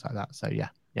things like that. So yeah,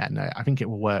 no, I think it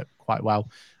will work quite well.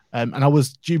 And I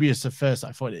was dubious at first.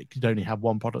 I thought it could only have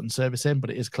one product and service in, but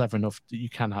it is clever enough that you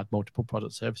can have multiple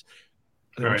product service.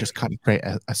 It will just kind of create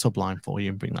a subline for you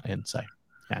and bring that in. So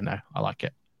yeah, no, I like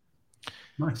it.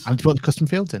 Nice. And to put the custom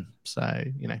fields in. So,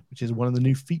 which is one of the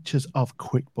new features of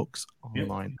QuickBooks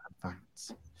Online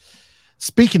Advanced.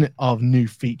 Speaking of new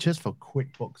features for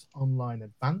QuickBooks Online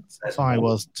Advanced, if I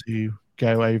was to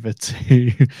go over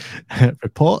to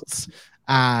reports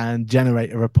and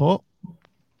generate a report,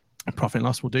 a profit and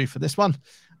loss will do for this one.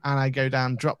 And I go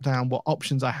down, drop down what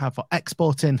options I have for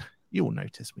exporting. You will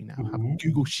notice we now have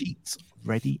Google Sheets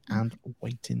ready and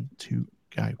waiting to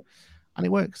go. and it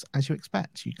works as you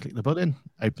expect. You click the button,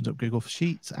 opens up Google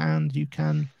Sheets, and you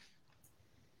can,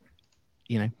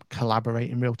 collaborate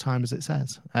in real time, as it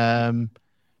says.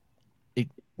 It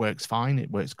works fine.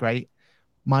 It works great.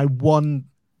 My one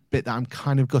bit that I'm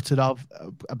kind of gutted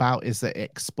about is that it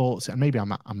exports it, and maybe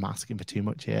I'm asking for too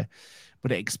much here,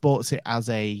 but it exports it as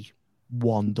a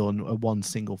one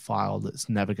single file that's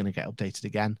never going to get updated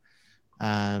again.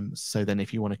 So then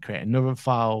if you want to create another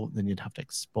file, then you'd have to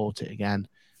export it again.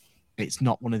 It's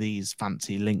not one of these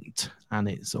fancy linked and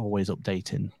it's always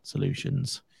updating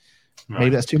solutions. Right.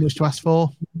 Maybe that's too much to ask for,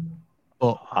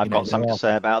 but I've got something to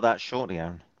say about that shortly,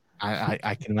 Aaron.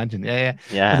 I can imagine. Yeah.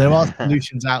 But there are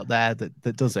solutions out there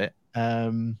that does it.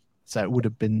 So it would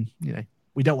have been,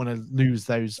 we don't want to lose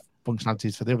those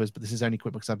functionalities for the others, but this is only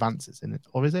QuickBooks Advances in it,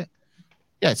 or is it?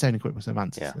 Yeah, it's only QuickBooks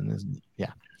Advances.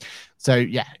 Yeah. So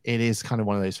yeah, it is kind of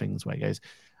one of those things where it goes.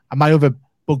 And my other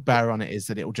bugbear on it is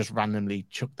that it will just randomly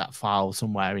chuck that file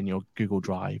somewhere in your Google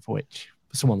Drive, which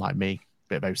for someone like me,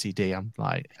 bit of OCD, I'm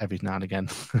like every now and again,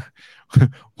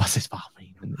 what's this file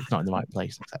mean? And it's not in the right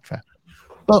place, etc.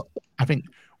 But I think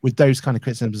with those kind of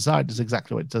criticisms aside, does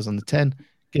exactly what it does on the tin.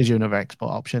 Gives you another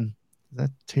export option. Is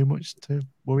that too much to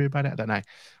worry about it? I don't know.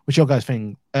 What's your guys'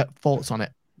 thoughts on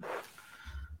it?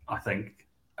 I think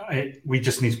we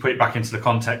just need to put it back into the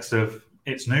context of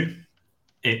it's new.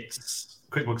 It's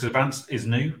QuickBooks Advanced is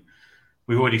new.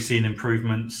 We've already seen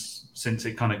improvements since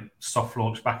it kind of soft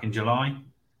launched back in July.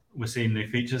 We're seeing new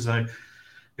features. So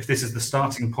if this is the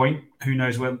starting point, who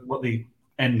knows what the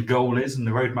end goal is and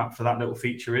the roadmap for that little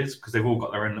feature is, because they've all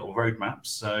got their own little roadmaps.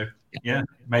 So yeah,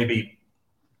 maybe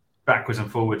backwards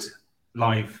and forwards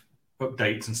live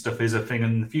updates and stuff is a thing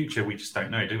in the future. We just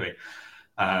don't know, do we?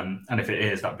 And if it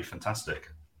is, that'd be fantastic.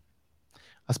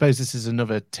 I suppose this is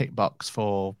another tick box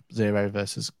for Xero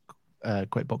versus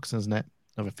QuickBooks, isn't it?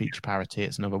 Another feature parity.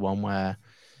 It's another one where,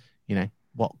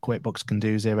 what QuickBooks can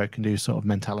do, Xero can do sort of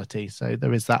mentality. So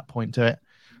there is that point to it.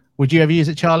 Would you ever use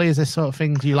it, Charlie? Is this sort of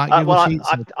thing? Do you like Google Sheets?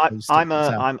 I'm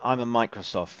a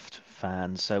Microsoft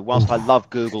fan. So whilst I love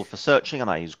Google for searching and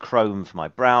I use Chrome for my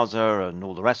browser and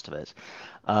all the rest of it,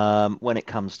 when it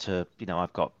comes to,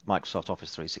 I've got Microsoft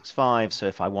Office 365. So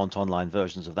if I want online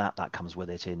versions of that comes with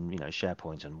it in,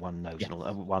 SharePoint and OneNote and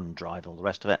OneDrive and all the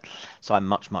rest of it. So I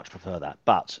much prefer that.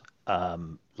 But a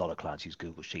lot of clients use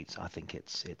Google Sheets. I think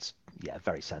it's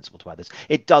very sensible to add this.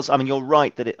 It does. I mean, you're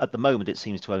right that at the moment it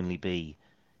seems to only be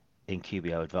in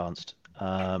QBO Advanced.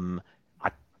 I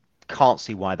can't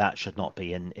see why that should not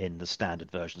be in the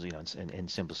standard versions, in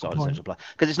Simple Style Essential Plus,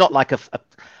 because it's not like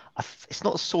it's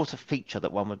not the sort of feature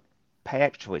that one would pay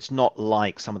extra. It's not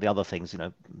like some of the other things,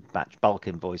 batch bulk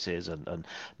invoices and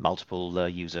multiple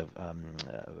user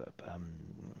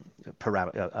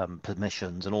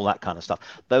permissions and all that kind of stuff.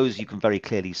 Those you can very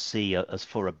clearly see as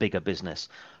for a bigger business,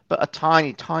 but a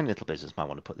tiny little business might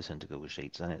want to put this into Google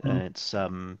Sheets, and it's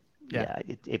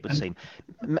it would seem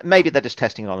maybe they're just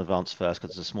testing it on Advanced first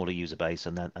because it's a smaller user base,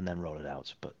 and then roll it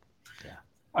out. But yeah,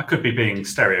 I could be being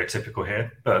stereotypical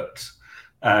here, but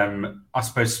I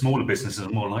suppose smaller businesses are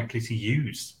more likely to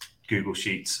use Google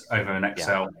Sheets over an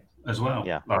Excel as well.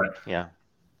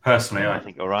 Personally, I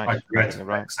think you're right. I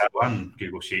read Excel and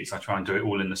Google Sheets. I try and do it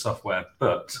all in the software.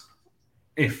 But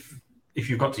if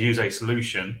you've got to use a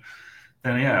solution,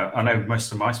 then I know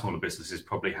most of my smaller businesses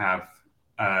probably have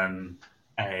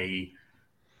a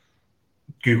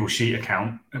Google Sheet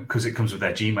account because it comes with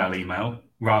their Gmail email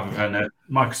rather than a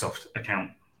Microsoft account.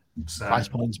 So price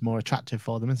point's more attractive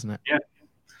for them, isn't it? Yeah.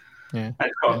 And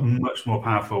it's got much more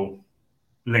powerful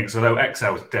links, although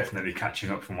Excel is definitely catching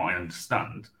up from what I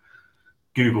understand.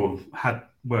 Google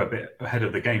were a bit ahead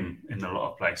of the game in a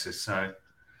lot of places. So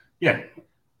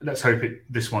let's hope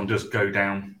this one does go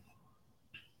down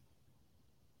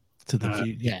to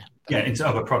the into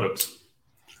other products.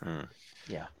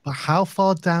 But how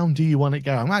far down do you want it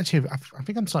go? I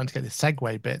think I'm starting to get the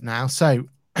segue bit now. So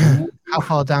how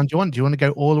far down do you want? Do you want to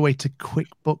go all the way to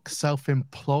QuickBooks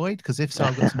Self-Employed? Because if so,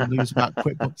 I've got some news about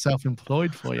QuickBooks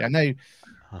Self-Employed for you. I know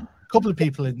a couple of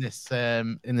people in this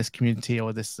community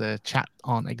or this chat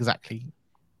aren't exactly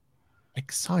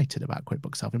excited about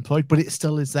QuickBooks Self-Employed, but it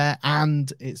still is there,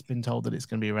 and it's been told that it's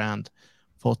going to be around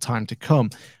for time to come.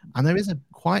 And there is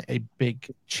quite a big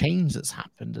change that's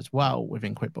happened as well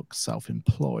within QuickBooks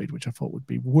Self-Employed, which I thought would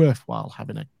be worthwhile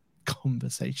having a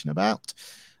conversation about.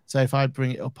 So if I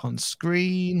bring it up on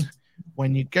screen,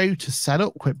 when you go to set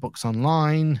up QuickBooks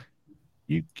Online,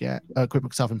 you get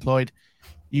QuickBooks Self-Employed.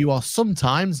 You are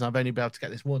sometimes, and I've only been able to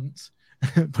get this once,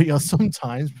 but you're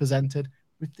sometimes presented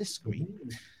with this screen.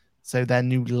 So their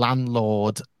new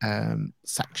landlord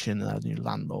section, their new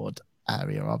landlord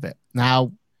area of it.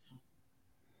 Now,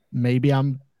 maybe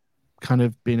I'm kind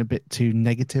of being a bit too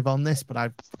negative on this,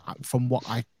 but from what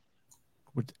I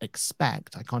would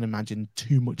expect, I can't imagine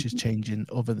too much is changing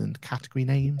other than category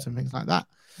names and things like that.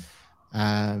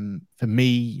 For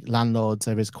me, landlords,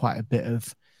 there is quite a bit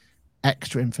of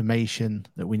extra information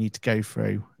that we need to go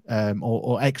through,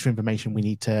 or extra information we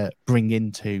need to bring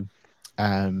into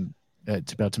to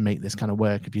be able to make this kind of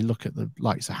work. If you look at the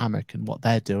likes of Hammock and what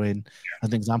they're doing as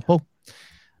an example.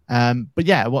 But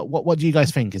yeah, what do you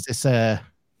guys think? Is this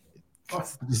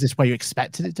where you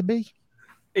expected it to be?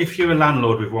 If you're a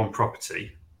landlord with one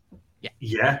property,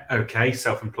 okay,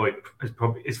 self-employed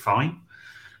is fine.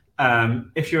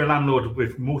 If you're a landlord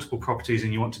with multiple properties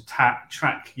and you want to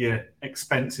track your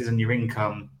expenses and your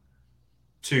income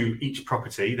to each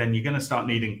property, then you're going to start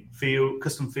needing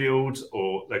custom fields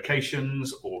or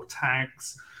locations or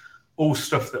tags, all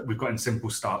stuff that we've got in Simple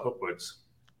Start upwards.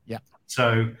 Yeah.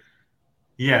 So,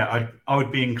 yeah, I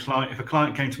would be inclined, if a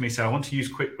client came to me and said, I want to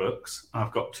use QuickBooks,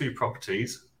 I've got 2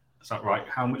 properties. Is that right?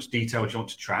 How much detail do you want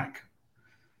to track?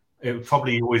 It would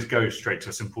probably always go straight to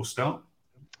a Simple Start.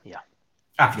 Yeah.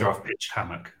 After I've pitched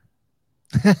Hammock.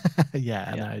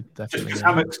 Yeah, no, definitely. Just because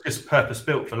Hammock's just purpose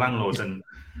built for landlords, and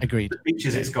agreed. The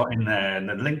features it's got in there, and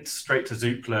then linked straight to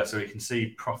Zoopla, so you can see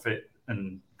profit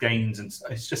and gains, and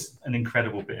it's just an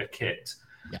incredible bit of kit.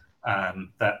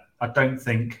 That I don't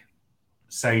think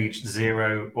Sage,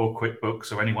 Xero, or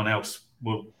QuickBooks or anyone else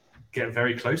will get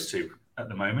very close to at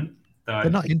the moment. They're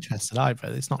not interested either.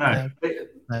 It's not. No,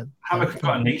 Hammock have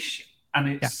got a niche, and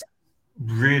it's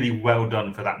really well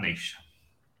done for that niche.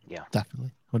 Yeah,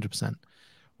 definitely, 100%.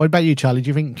 What about you, Charlie? Do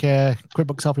you think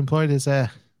QuickBooks Self-Employed is a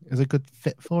good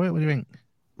fit for it? What do you think?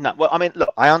 No, well, I mean,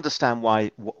 look, I understand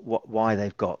why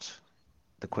they've got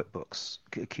the QuickBooks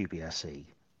QBSE.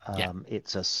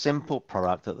 It's a simple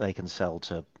product that they can sell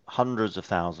to hundreds of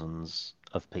thousands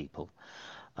of people,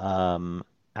 and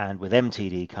with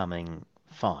MTD coming,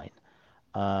 fine.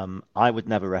 I would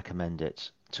never recommend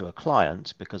it to a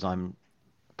client because I'm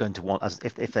going to want,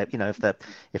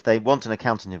 if they want an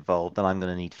accountant involved, then I'm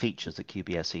going to need features that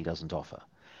QBSE doesn't offer.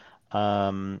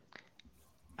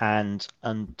 And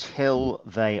until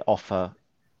they offer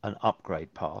an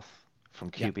upgrade path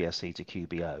from QBSE to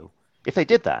QBO, if they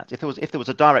did that, if there was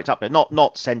a direct upgrade,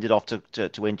 not send it off to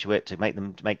Intuit to make,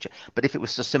 but if it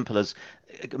was as simple as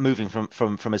moving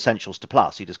from Essentials to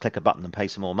Plus, you just click a button and pay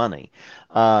some more money,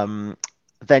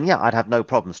 then I'd have no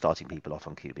problem starting people off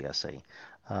on QBSE.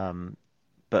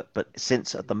 But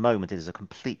since at the moment it is a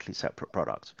completely separate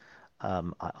product,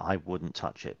 I wouldn't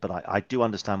touch it. But I do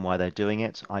understand why they're doing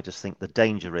it. I just think the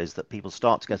danger is that people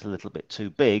start to get a little bit too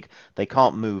big. They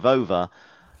can't move over.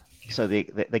 So they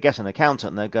get an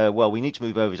accountant and they go, well, we need to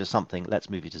move over to something. Let's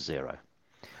move you to Xero.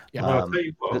 Yeah, well, I'll tell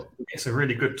you what, it's a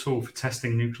really good tool for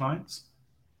testing new clients.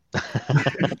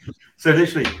 So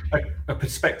literally, a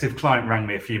prospective client rang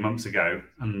me a few months ago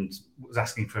and was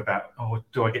asking for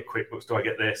do I get QuickBooks? Do I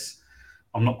get this?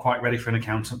 I'm not quite ready for an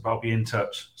accountant, but I'll be in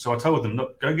touch. So I told them,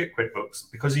 look, go get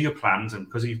QuickBooks because of your plans and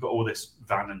because you've got all this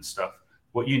van and stuff.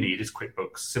 What you need is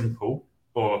QuickBooks Simple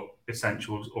or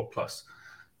Essentials or Plus.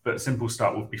 But Simple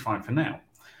Start will be fine for now.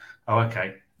 Oh,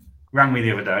 okay. Rang me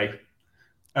the other day.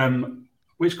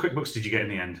 Which QuickBooks did you get in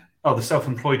the end? Oh, the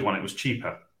self-employed one. It was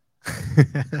cheaper.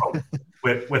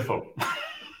 We're full.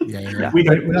 Yeah.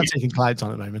 We're not taking clients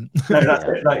on at the moment. No, that's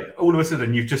it. Like all of a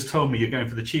sudden, you've just told me you're going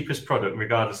for the cheapest product,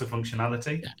 regardless of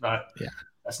functionality.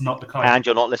 That's not the kind. And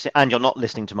you're not listening. And you're not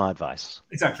listening to my advice.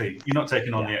 Exactly. You're not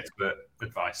taking on the expert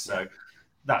advice. So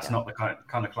that's not the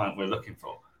kind of client we're looking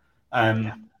for.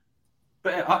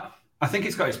 But I think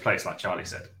it's got its place, like Charlie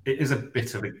said. It is a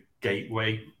bit of a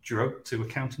gateway drug to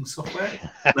accounting software.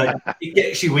 Like it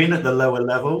gets you in at the lower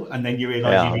level, and then you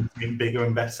realise you need to be bigger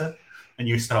and better, and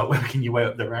you start working your way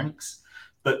up the ranks.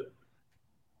 But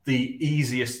the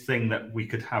easiest thing that we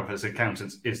could have as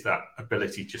accountants is that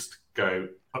ability just to go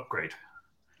upgrade.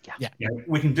 Yeah.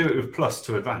 We can do it with Plus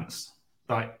to Advanced.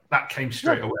 Like that came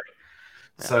straight away.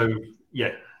 So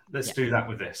let's do that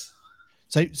with this.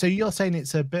 So you're saying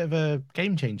it's a bit of a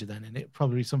game changer then, and it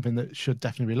probably something that should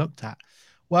definitely be looked at.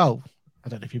 Well, I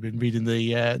don't know if you've been reading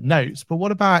the notes, but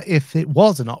what about if it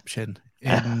was an option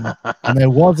and there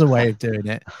was a way of doing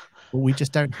it, but we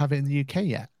just don't have it in the UK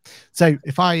yet? So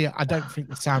if I don't think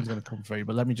the sound's going to come through,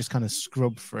 but let me just kind of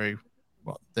scrub through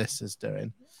what this is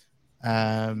doing.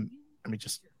 Let me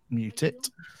just mute it.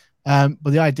 But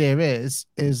the idea is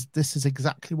this is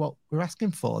exactly what we're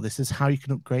asking for. This is how you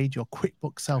can upgrade your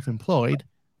QuickBooks Self-Employed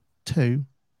to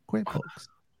QuickBooks.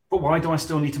 But why do I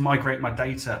still need to migrate my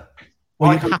data?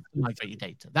 Well, you have to migrate your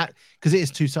data. That because it is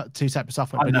two separate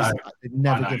software. They've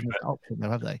never given us that option,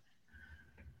 though, have they?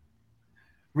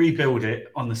 Rebuild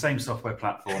it on the same software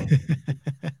platform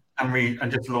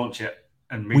and just launch it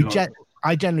and relaunch.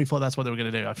 I generally thought that's what they were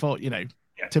going to do. I thought,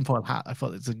 tinfoil hat. I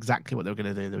thought it's exactly what they were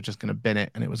going to do. They were just going to bin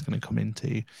it, and it was going to come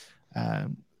into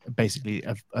basically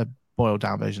a boiled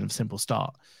down version of Simple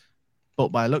Start. But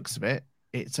by the looks of it,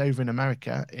 it's over in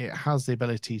America. It has the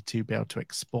ability to be able to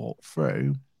export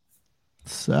through.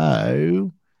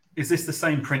 So, is this the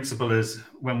same principle as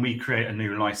when we create a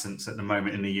new license at the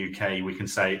moment in the UK? We can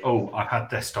say, "Oh, I've had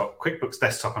QuickBooks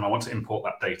Desktop, and I want to import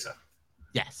that data."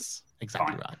 Yes,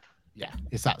 exactly right. Yeah,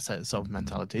 it's that sort of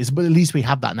mentality. But at least we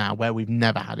have that now, where we've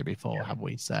never had it before, have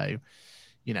we? So,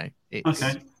 it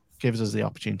gives us the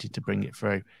opportunity to bring it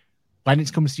through. When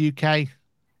it comes to UK,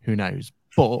 who knows?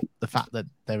 But the fact that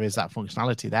there is that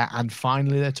functionality there, and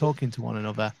finally they're talking to one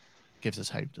another, gives us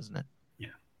hope, doesn't it?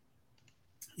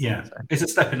 Yeah, it's a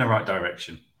step in the right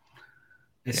direction.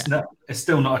 It's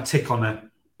still not a tick on a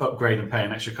upgrade and pay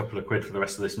an extra couple of quid for the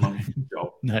rest of this month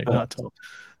job. No, not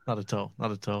at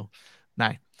all.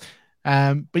 No.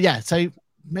 But yeah, so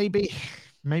maybe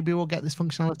we'll get this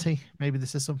functionality. Maybe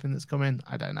this is something that's coming.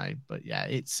 I don't know. But yeah,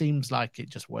 it seems like it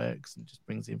just works and just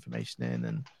brings the information in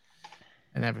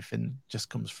and everything just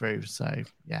comes through. So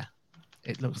yeah,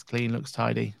 it looks clean, looks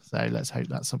tidy. So let's hope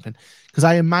that's something. Because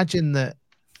I imagine that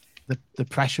the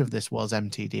pressure of this was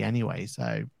MTD anyway.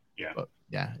 So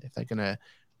yeah, if they're going to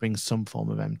bring some form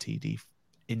of MTD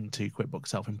into QuickBooks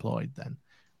Self-Employed, then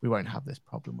we won't have this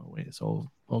problem, will we? It's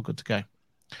all good to go.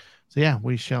 So yeah,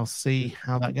 we shall see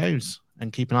how that goes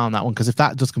and keep an eye on that one, because if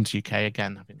that does come to UK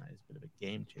again, I think that is a bit of a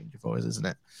game changer for us, isn't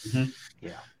it? Mm-hmm.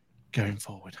 Yeah. Going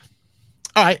forward.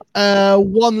 All right.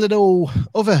 One little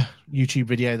other YouTube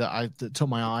video that took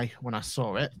my eye when I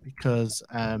saw it, because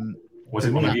was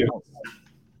it one of you?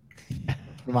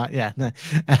 Right, yeah, no.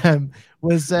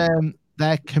 Was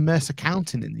their commerce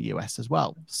accounting in the US as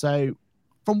well. So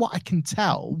from what I can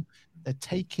tell, they're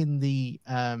taking the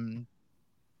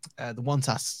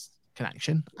OneSAS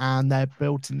connection and they're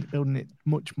building it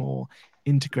much more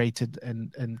integrated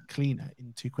and cleaner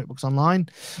into QuickBooks Online.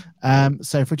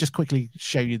 So if we just quickly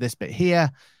show you this bit here,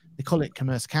 they call it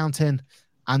commerce accounting,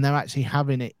 and they're actually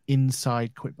having it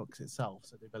inside QuickBooks itself.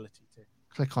 So the ability to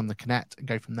click on the connect and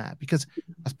go from there, because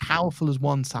as powerful as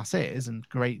OneSAS is and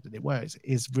great that it works, it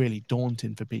is really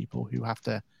daunting for people who have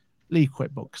to leave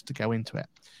QuickBooks to go into it.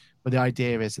 But the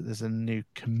idea is that there's a new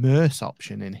commerce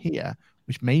option in here,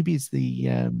 which maybe is the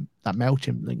that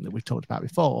MailChimp link that we've talked about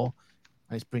before,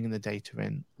 and it's bringing the data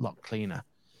in a lot cleaner.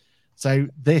 So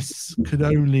this could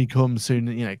only come soon,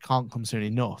 can't come soon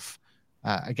enough.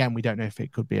 Again, we don't know if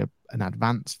it could be an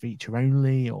advanced feature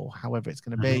only or however it's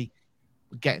going to be.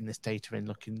 Getting this data in,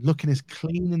 looking as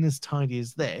clean and as tidy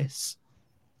as this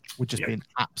would just be an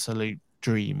absolute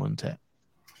dream, wouldn't it?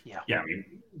 Yeah. I mean,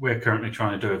 we're currently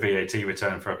trying to do a VAT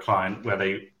return for a client where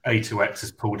A2X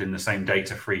has pulled in the same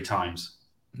data 3 times.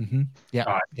 Mm-hmm.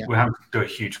 We're having to do a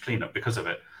huge cleanup because of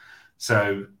it.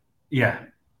 So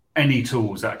any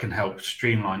tools that can help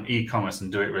streamline e-commerce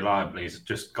and do it reliably has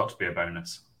just got to be a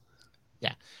bonus.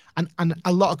 Yeah, and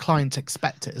a lot of clients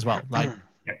expect it as well. Like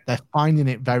they're finding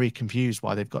it very confused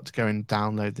why they've got to go and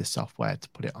download this software to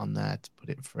put it on there, to put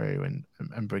it through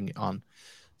and bring it on.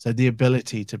 So the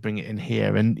ability to bring it in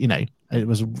here, and it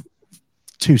was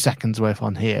 2 seconds worth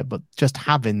on here, but just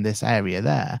having this area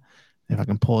there, if I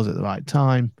can pause at the right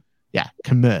time,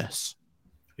 commerce.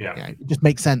 It just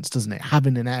makes sense, doesn't it?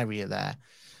 Having an area there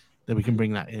that we can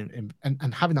bring that in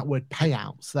and having that word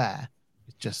payouts there,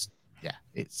 it's just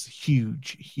it's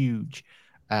huge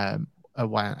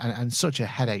and such a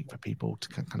headache for people to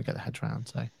kind of get their heads around.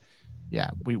 So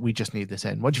we just need this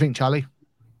in. What do you think, Charlie?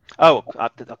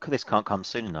 This can't come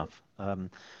soon enough.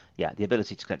 The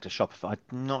ability to connect to Shopify.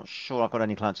 I'm not sure I've got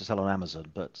any clients to sell on Amazon,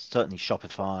 but certainly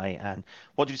Shopify. And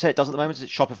what did you say it does at the moment? Is it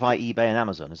Shopify, eBay, and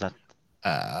Amazon? Is that?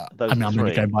 I'm going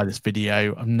to go by this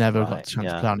video. I've never got a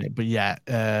chance to play on it, but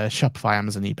Shopify,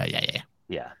 Amazon, eBay.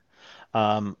 Yeah.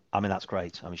 I mean, that's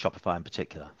great. I mean, Shopify in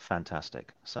particular,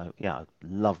 fantastic. So I'd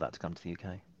love that to come to the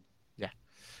UK.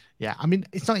 Yeah. I mean,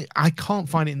 it's not. I can't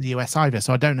find it in the US either,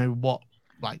 so I don't know what.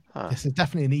 This is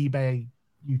definitely an eBay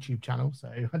YouTube channel, so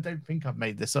I don't think I've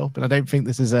made this up, and I don't think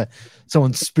this is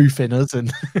someone spoofing us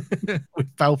and we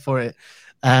fell for it.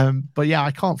 But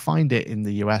I can't find it in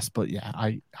the US. But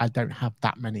I don't have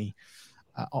that many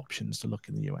options to look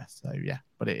in the US. So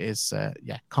but it is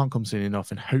can't come soon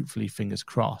enough, and hopefully, fingers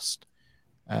crossed,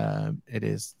 it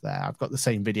is there. I've got the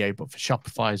same video, but for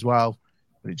Shopify as well,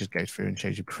 but it just goes through and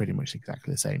shows you pretty much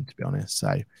exactly the same, to be honest.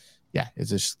 So it's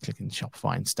just clicking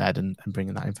Shopify instead and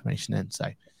bringing that information in. So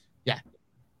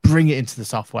bring it into the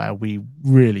software. We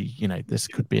really, this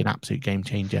could be an absolute game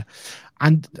changer.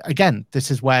 And again,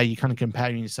 this is where you kind of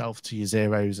comparing yourself to your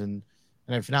Xeros and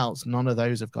and everything else, none of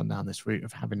those have gone down this route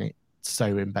of having it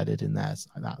so embedded in theirs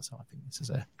like that. So I think this is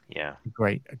a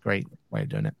great way of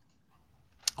doing it.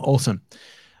 Awesome.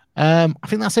 I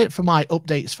think that's it for my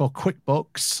updates for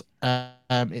QuickBooks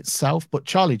itself. But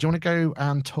Charlie, do you want to go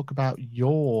and talk about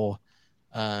your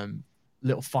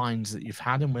little finds that you've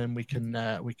had, and when we can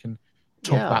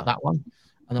talk about that one,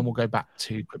 and then we'll go back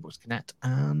to QuickBooks Connect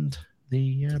and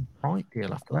the Bright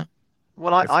deal after that.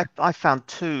 Well, I found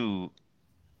two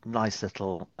nice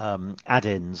little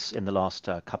add-ins in the last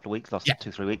couple of weeks, last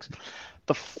 2-3 weeks.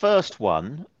 The first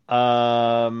one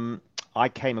I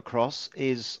came across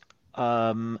is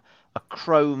a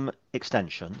Chrome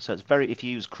extension. So it's if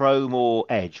you use Chrome or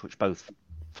Edge, which both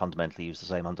fundamentally use the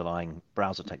same underlying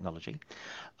browser technology,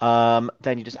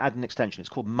 then you just add an extension. It's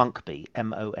called Monkbe,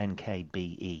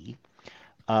 Monkbe,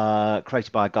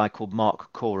 created by a guy called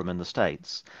Mark Coram in the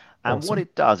States. And what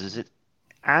it does is it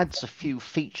adds a few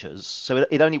features. So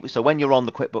when you're on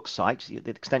the QuickBooks site,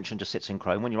 the extension just sits in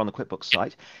Chrome. When you're on the QuickBooks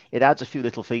site, it adds a few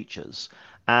little features.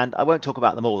 And I won't talk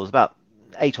about them all. There's about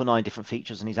 8 or 9 different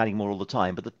features, and he's adding more all the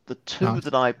time. But the two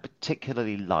that I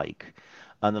particularly like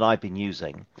and that I've been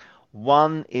using,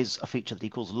 one is a feature that he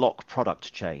calls lock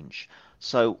product change.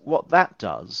 So what that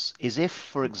does is if,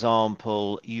 for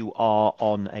example, you are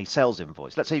on a sales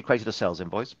invoice, let's say you created a sales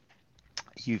invoice,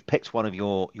 you've picked one of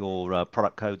your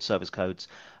product codes, service codes,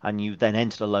 and you then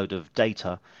entered a load of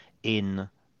data in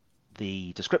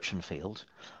the description field.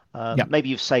 Maybe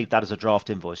you've saved that as a draft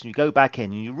invoice, and you go back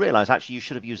in and you realize actually you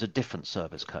should have used a different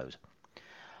service code.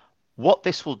 What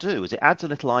this will do is it adds a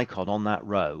little icon on that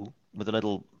row with a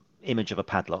little image of a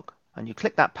padlock, and you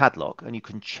click that padlock and you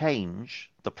can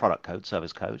change the product code,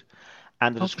 service code,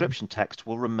 and the description text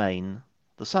will remain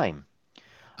the same.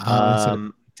 Instead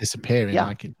of disappearing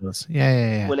like it does.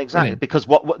 Yeah. Well, exactly. Brilliant. Because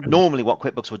what normally what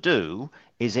QuickBooks would do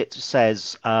is it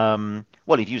says, well,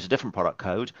 you've used a different product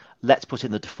code, let's put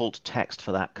in the default text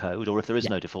for that code, or if there is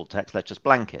no default text, let's just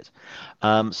blank it.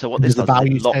 So what this does, the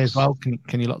value say as well?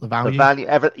 Can you lock the value? The value,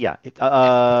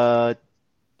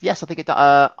 yes, I think it does.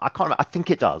 I can't remember. I think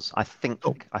it does. I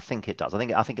think it does.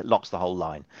 I think it locks the whole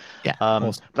line. Yeah.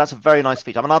 Awesome. But that's a very nice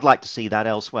feature. I mean, I'd like to see that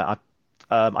elsewhere.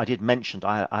 I did mention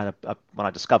when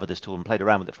I discovered this tool and played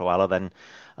around with it for a while, I then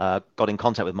got in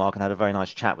contact with Mark and had a very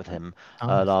nice chat with him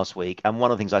last week. And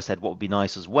one of the things I said, what would be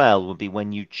nice as well, would be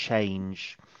when you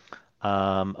change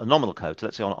a nominal code. So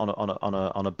let's say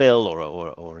on a bill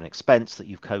or an expense that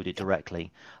you've coded directly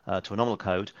to a nominal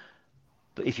code.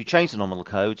 But if you change the nominal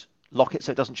code, lock it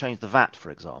so it doesn't change the VAT,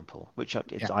 for example, which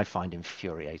I find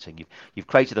infuriating. You've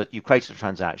created a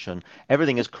transaction,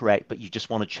 everything is correct, but you just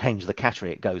want to change the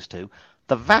category it goes to.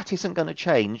 The VAT isn't going to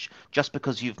change just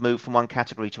because you've moved from one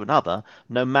category to another,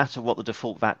 no matter what the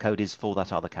default VAT code is for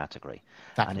that other category.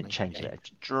 Definitely, and it changes it.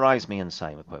 It drives me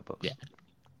insane with QuickBooks. Yeah.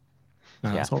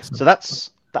 No, that's awesome. So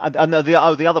that's and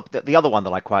the other one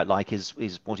that I quite like is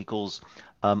what he calls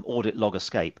audit log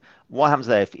escape. What happens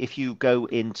there if you're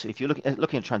looking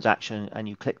at a transaction and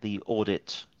you click the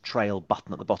audit trail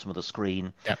button at the bottom of the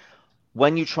screen,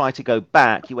 when you try to go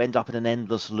back, you end up in an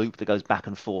endless loop that goes back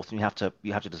and forth, and you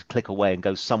have to just click away and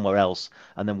go somewhere else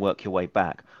and then work your way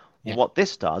back. What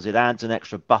this does, it adds an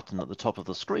extra button at the top of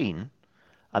the screen,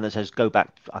 and it says go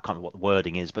back. I can't remember what the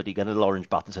wording is, but you get a little orange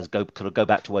button that says go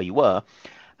back to where you were.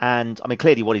 And I mean,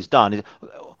 clearly what he's done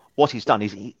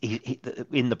is he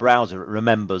in the browser, it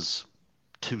remembers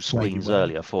 2 screens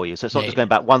earlier for you. So it's not just going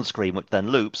back one screen, which then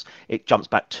loops. It jumps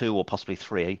back 2 or possibly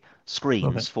 3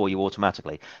 screens for you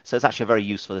automatically. So it's actually a very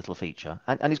useful little feature.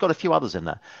 And he's got a few others in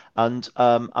there. And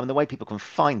I mean, the way people can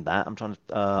find that, I've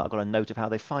got a note of how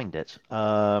they find it.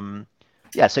 So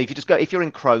if you're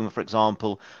in Chrome, for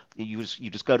example, you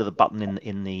just go to the button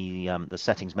in the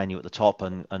settings menu at the top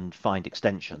and find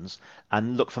extensions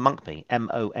and look for Monkbe,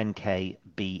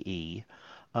 Monkbe.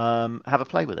 Have a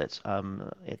play with it.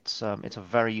 It's a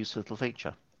very useful little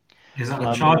feature. Is that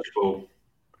chargeable?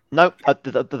 No,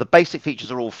 the basic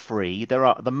features are all free. There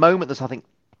are at the moment there's I think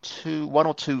 1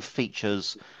 or 2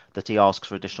 features that he asks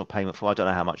for additional payment for. I don't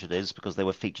know how much it is because they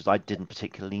were features I didn't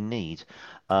particularly need.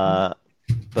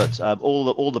 But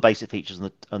all the basic features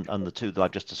and the 2 that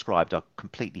I've just described are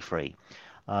completely free.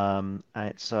 And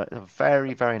it's a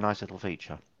very, very nice little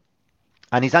feature.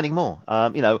 And he's adding more,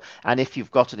 and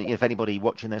if anybody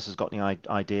watching this has got any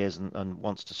ideas and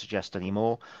wants to suggest any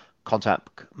more, contact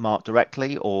Mark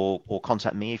directly or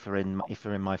contact me if you're in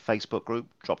my Facebook group.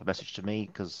 Drop a message to me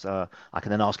because I can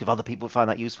then ask if other people find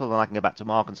that useful, and I can go back to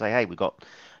Mark and say, hey, we've got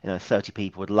 30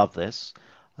 people would love this.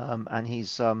 And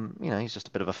he's just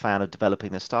a bit of a fan of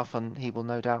developing this stuff, and he will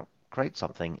no doubt create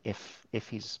something if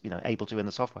he's able to in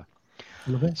the software.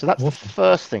 Love it. So that's the Awesome.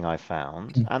 first thing I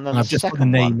found, and then And the I've just put the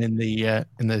second name one.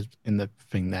 in the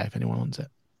thing there if anyone wants it.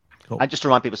 Cool. And just to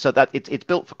remind people, so that it's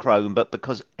built for Chrome, but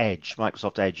because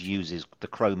Microsoft Edge uses the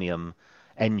Chromium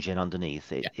engine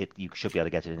underneath, you should be able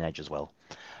to get it in Edge as well.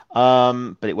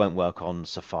 But it won't work on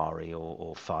Safari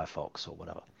or Firefox or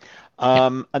whatever.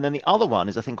 And then the other one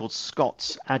is a thing called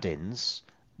Scott's Add-ins.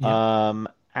 Yeah.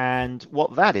 And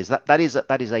what that is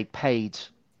a paid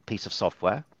piece of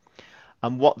software.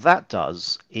 And what that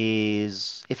does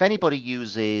is, if anybody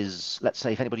uses, let's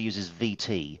say, if anybody uses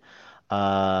VT,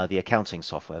 the accounting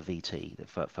software VT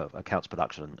for accounts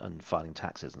production and filing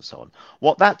taxes and so on,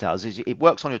 what that does is it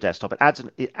works on your desktop.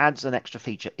 It adds an extra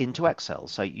feature into Excel.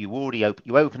 So you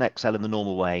open Excel in the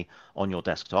normal way on your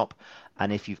desktop,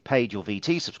 and if you've paid your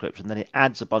VT subscription, then it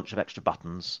adds a bunch of extra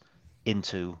buttons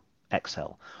into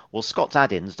Excel. Well, Scott's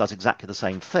Add-ins does exactly the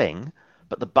same thing,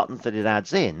 but the buttons that it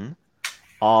adds in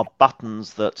are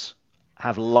buttons that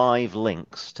have live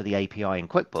links to the API in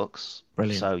QuickBooks.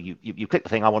 Brilliant. So you click the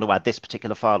thing, I want to add this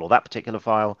particular file or that particular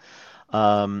file,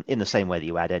 in the same way that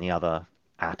you add any other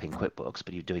app in QuickBooks,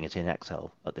 but you're doing it in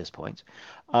Excel at this point.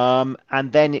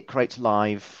 And then it creates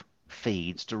live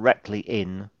feeds directly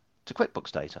in to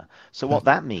QuickBooks data. So what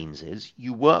that means is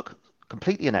you work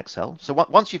completely in Excel. So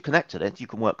once you've connected it, you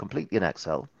can work completely in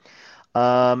Excel.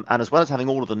 And as well as having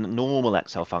all of the normal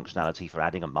Excel functionality for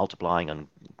adding and multiplying and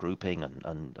grouping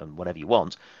and whatever you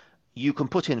want, you can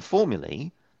put in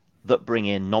formulae that bring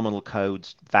in nominal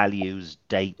codes, values,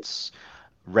 dates,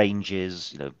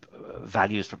 ranges,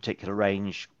 values for a particular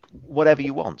range, whatever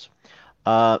you want.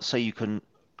 So you can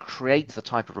create the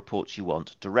type of reports you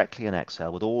want directly in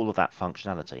Excel with all of that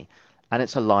functionality, and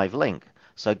it's a live link.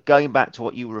 So going back to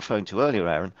what you were referring to earlier,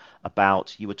 Aaron,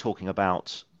 you were talking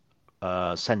about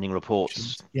sending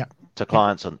reports to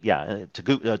clients and to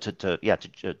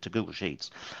Google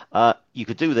Sheets. You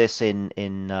could do this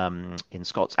in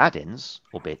Scott's Add-ins,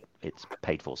 albeit it's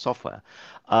paid for software.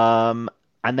 And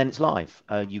then it's live.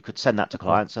 You could send that to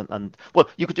clients, and well,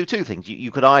 you could do two things.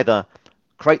 You could either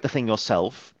create the thing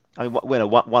yourself. I mean,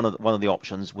 one of the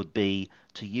options would be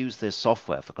to use this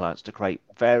software for clients to create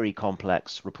very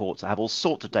complex reports that have all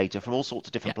sorts of data from all sorts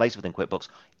of different places within QuickBooks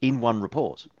in one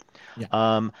report.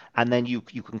 And then you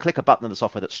can click a button in the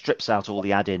software that strips out all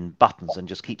the add-in buttons and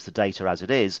just keeps the data as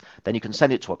it is. Then you can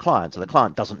send it to a client, so the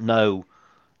client doesn't know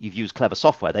you've used clever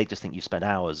software. They just think you spent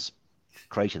hours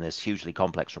creating this hugely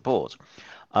complex report.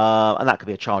 And that could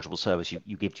be a chargeable service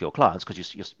you give to your clients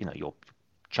because you're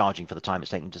charging for the time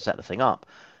it's taking to set the thing up.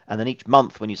 And then each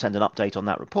month when you send an update on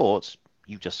that report,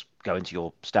 you just go into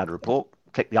your standard report,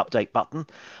 click the update button.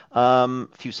 A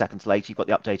few seconds later, you've got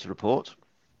the updated report.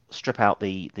 Strip out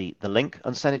the link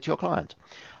and send it to your client.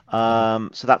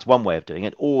 So that's one way of doing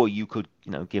it. Or you could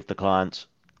give the client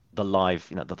the live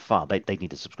the file. They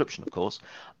need a subscription, of course,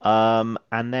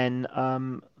 and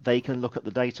then they can look at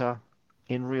the data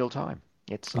in real time.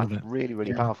 It's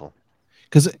really powerful.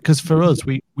 Because for us,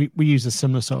 we use a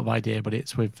similar sort of idea, but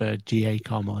it's with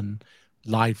GA.com on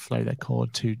LiveFlow. They're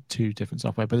called two different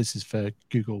software, but this is for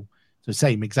Google. So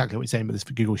same, exactly what you're saying, but this is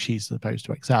for Google Sheets as opposed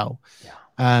to Excel.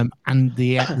 And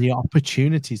the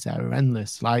opportunities there are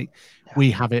endless.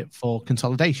 We have it for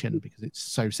consolidation because it's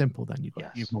so simple. Then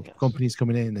you've multiple companies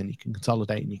coming in, then you can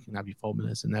consolidate and you can have your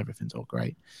formulas and everything's all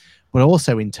great. But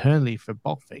also internally for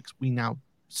BotFix, we now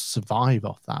survive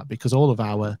off that because all of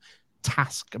our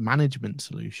task management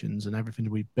solutions and everything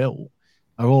we built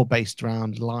are all based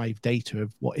around live data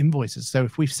of what invoices. So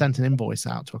if we've sent an invoice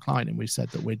out to a client and we've said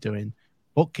that we're doing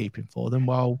bookkeeping for them,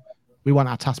 well, we want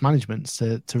our task management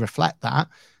to reflect that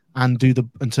and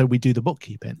so we do the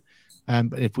bookkeeping.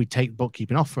 But if we take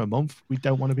bookkeeping off for a month, we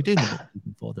don't want to be doing the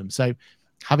bookkeeping for them. So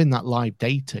having that live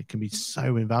data can be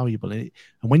so invaluable. And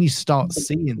when you start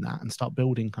seeing that and start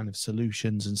building kind of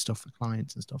solutions and stuff for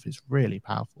clients and stuff, it's really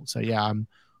powerful. So yeah, I'm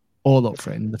all up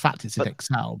for it. And the fact it's in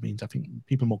Excel means I think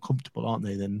people are more comfortable, aren't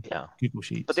they, than Google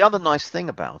Sheets. But the other nice thing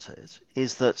about it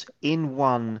is that in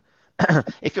one,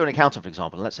 if you're an accountant, for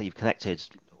example, and let's say you've connected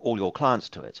all your clients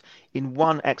to it, in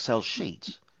one Excel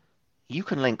sheet, you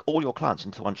can link all your clients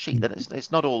into one sheet. Then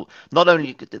it's not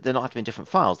only they're not have to be in different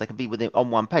files, they can be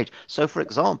on one page. So for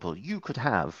example, you could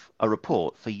have a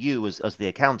report for you as the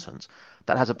accountant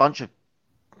that has a bunch of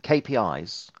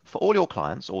KPIs for all your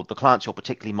clients or the clients you're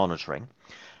particularly monitoring.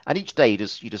 And each day you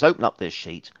just open up this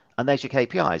sheet and there's your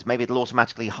KPIs. Maybe it'll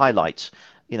automatically highlight,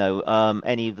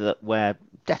 any that where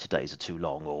debtor days are too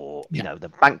long or,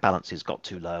 the bank balance has got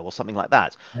too low or something like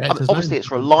that. Obviously, it's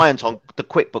reliant on the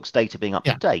QuickBooks data being up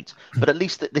to date, but at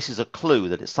least this is a clue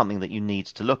that it's something that you need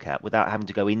to look at without having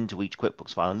to go into each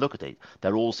QuickBooks file and look at it.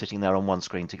 They're all sitting there on one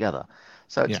screen together.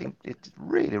 So it's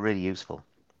really, really useful.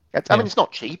 I mean, it's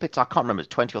not cheap. I can't remember.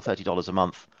 It's $20 or $30 a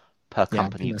month per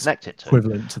company you connect it to.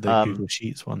 Equivalent to the Google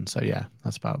Sheets one. So yeah,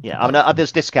 that's about. Yeah, I mean,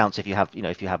 there's discounts if you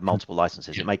have multiple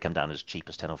licenses. It may come down as cheap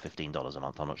as $10 or $15 a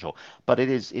month. I'm not sure, but it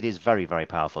is very, very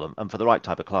powerful, and for the right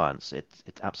type of clients, it's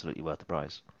absolutely worth the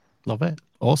price. Love it.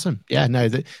 Awesome. Yeah, no,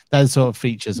 those sort of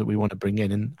features that we want to bring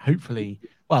in, and hopefully,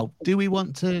 well, do we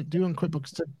want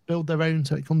QuickBooks to build their own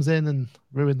so it comes in and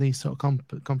ruin these sort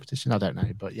of competition? I don't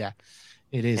know, but yeah,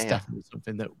 it is definitely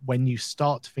something that when you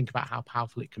start to think about how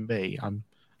powerful it can be,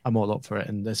 I'm all up for it,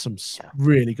 and there's some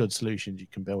really good solutions you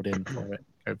can build in for it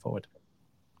going forward.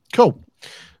 Cool.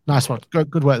 Nice one.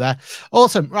 Good work there.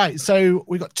 Awesome. Right. So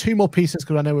we've got 2 more pieces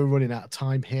because I know we're running out of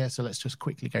time here. So let's just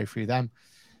quickly go through them.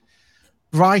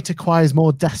 Bright acquires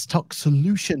more desktop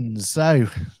solutions. So,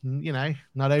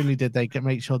 not only did they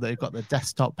make sure that they've got the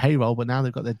desktop payroll, but now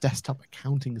they've got the desktop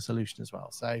accounting solution as well.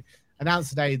 So announced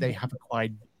today they have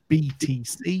acquired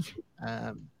BTC,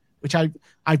 which I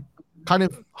kind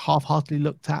of half-heartedly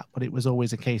looked at, but it was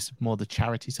always a case of more the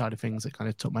charity side of things that kind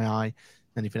of took my eye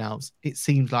than anything else. It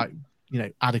seems like,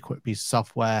 adequate piece of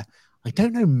software. I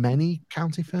don't know many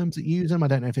accounting firms that use them. I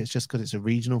don't know if it's just because it's a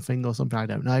regional thing or something. I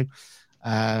don't know.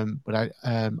 But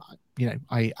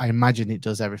I imagine it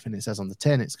does everything it says on the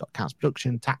tin. It's got accounts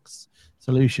production, tax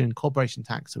solution, corporation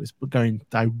tax. So it's going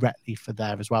directly for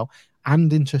there as well.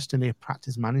 And interestingly, a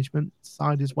practice management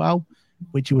side as well,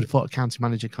 which you would have thought accounting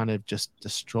manager kind of just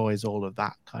destroys all of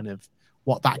that kind of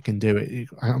what that can do.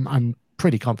 I'm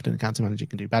pretty confident accounting manager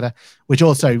can do better, which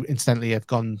also incidentally have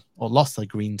gone or lost their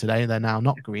green today. They're now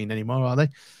not green anymore, are they?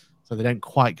 So they don't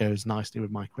quite go as nicely with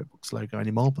my QuickBooks logo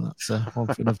anymore, but that's one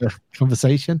for another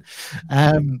conversation.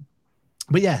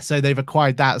 But yeah, so they've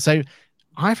acquired that. So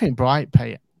I think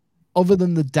BrightPay, other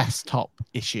than the desktop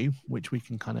issue, which we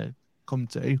can kind of come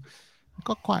to, they've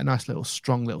got quite a nice little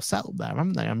strong little setup there,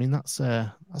 haven't they? I mean, that's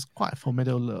quite a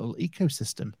formidable little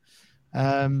ecosystem.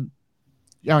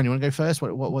 Aaron, you want to go first?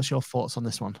 What's your thoughts on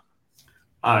this one?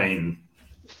 I mean,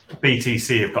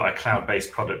 BTC have got a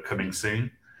cloud-based product coming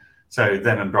soon. So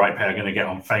them and BrightPay are going to get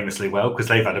on famously well because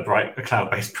they've had a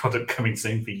cloud-based product coming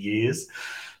soon for years.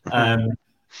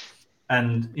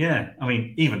 And yeah, I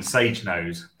mean, even Sage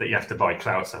knows that you have to buy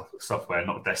cloud software,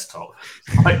 not desktop.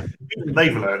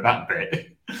 They've learned that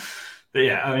bit. But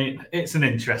yeah, I mean, it's an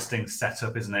interesting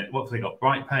setup, isn't it? What have they got?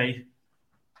 BrightPay,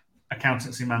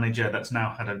 Accountancy Manager that's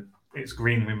now had its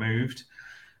green removed.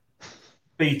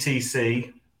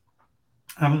 BTC,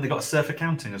 haven't they got Surf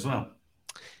Accounting as well?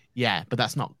 Yeah, but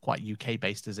that's not quite UK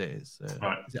based as it is.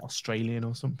 Right. Is it Australian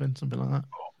or something like that?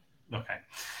 Okay.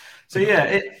 So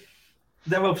yeah,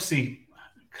 they're obviously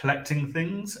collecting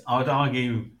things. I'd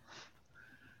argue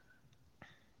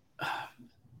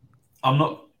I'm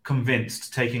not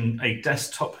convinced taking a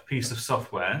desktop piece of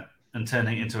software and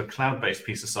turning it into a cloud-based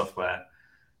piece of software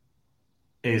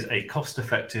is a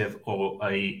cost-effective or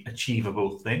a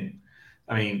achievable thing.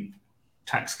 I mean,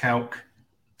 TaxCalc,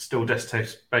 still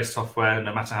desktop-based software.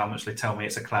 No matter how much they tell me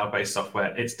it's a cloud-based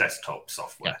software, it's desktop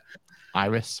software.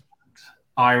 Yeah.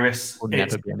 Iris will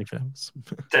never be anything else.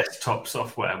 Desktop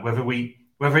software.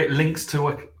 Whether it links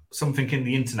to something in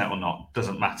the internet or not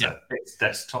doesn't matter. Yeah. It's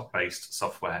desktop-based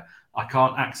software. I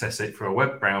can't access it through a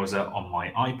web browser on my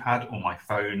iPad or my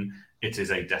phone. It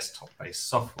is a desktop-based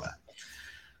software,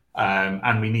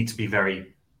 and we need to be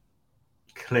very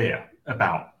clear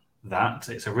about that.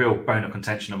 It's a real bone of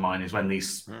contention of mine is when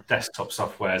these desktop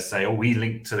softwares say, "Oh, we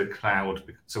link to the cloud,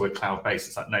 so we're cloud-based."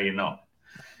 It's like, no, you're not.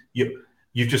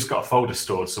 You've just got a folder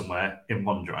stored somewhere in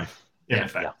OneDrive, in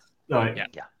effect. Yeah.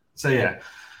 So yeah,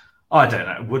 I don't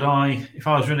know. Would I, if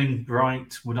I was running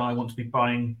Bright, would I want to be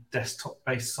buying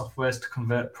desktop-based softwares to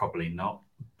convert? Probably not.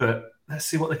 But let's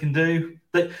see what they can do.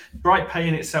 BrightPay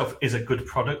in itself is a good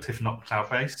product, if not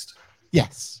cloud-based.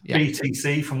 Yes. Yeah.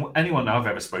 BTC, from anyone I've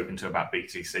ever spoken to about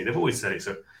BTC, they've always said it's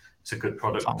a good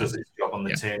product, does its job on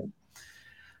the tin.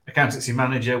 Accountancy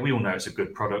Manager, we all know it's a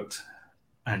good product,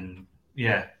 and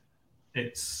yeah,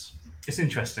 it's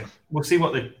interesting. We'll see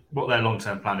what their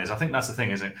long-term plan is. I think that's the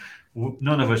thing, isn't it?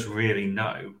 None of us really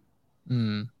know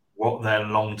what their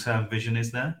long-term vision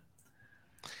is there.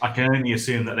 I can only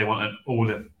assume that they want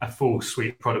a full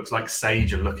suite of products like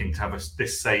Sage are looking to have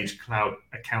this Sage cloud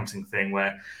accounting thing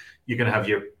where you're going to have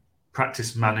your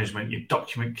practice management, your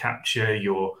document capture,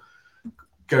 your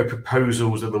Go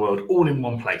proposals of the world all in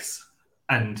one place.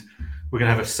 And we're going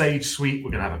to have a Sage suite.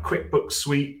 We're going to have a QuickBooks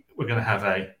suite. We're going to have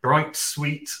a Bright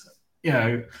suite,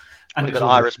 And we've got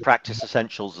Iris Practice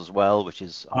Essentials as well, which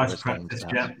is Iris Practice,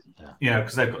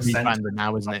 because they've got rebranded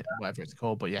now, isn't it? Whatever it's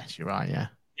called. But yes, you're right. Yeah.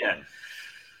 Yeah.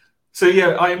 So yeah,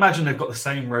 I imagine they've got the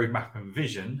same roadmap and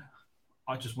vision.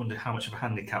 I just wonder how much of a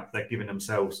handicap they're giving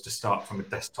themselves to start from a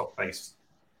desktop base.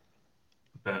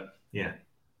 But yeah.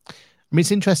 I mean,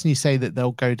 it's interesting you say that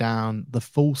they'll go down the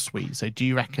full suite. So do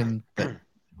you reckon that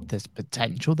there's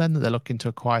potential then that they're looking to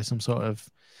acquire some sort of,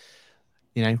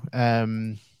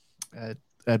 a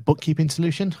bookkeeping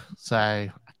solution? So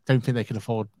I don't think they can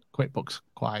afford QuickBooks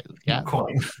quite yet.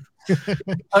 Quite.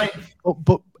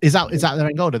 But is that their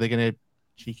end goal? Are they going to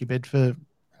cheeky bid for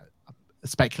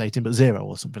speculating but zero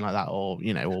or something like that, or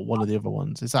or one of the other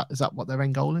ones? Is that what their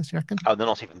end goal is, you reckon? Oh, they're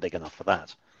not even big enough for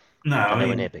that. No, they're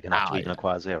nowhere near big enough to even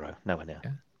acquire zero. Nowhere near.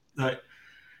 Yeah.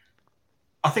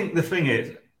 I think the thing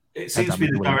is, it seems to be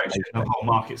the direction the whole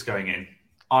market's going in.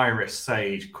 Iris,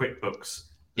 Sage, QuickBooks,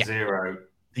 Xero,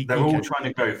 they're all trying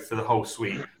to go for the whole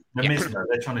suite. Nomisma,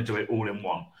 they're trying to do it all in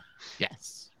one.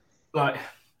 Yes. Like,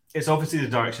 it's obviously the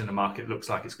direction the market looks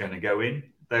like it's going to go in.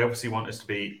 They obviously want us to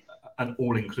be an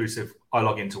all-inclusive, I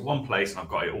log into one place and I've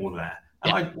got it all there.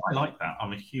 And I like that.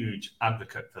 I'm a huge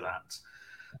advocate for that,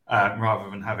 rather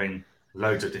than having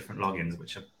loads of different logins,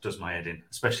 which does my head in,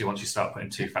 especially once you start putting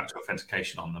two-factor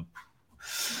authentication on them.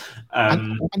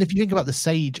 And if you think about the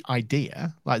Sage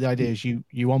idea, like the idea is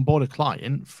you onboard a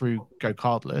client through Go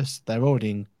Cardless, they're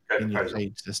already in your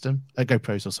Sage system,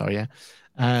 GoProposal, sorry, yeah.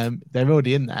 They're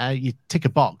already in there. You tick a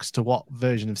box to what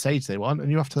version of Sage they want, and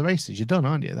you're off to the races. You're done,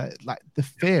 aren't you? Like the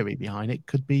theory behind it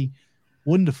could be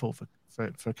wonderful for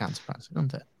accounting practice,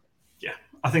 can't it? Yeah,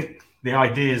 I think the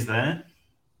idea is there.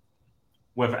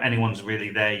 Whether anyone's really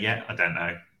there yet, I don't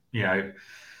know.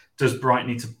 Does Bright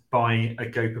need to buy a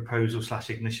GoProposal /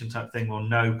 Ignition type thing? Well,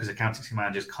 no, because Accountancy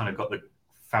Manager's kind of got the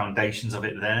foundations of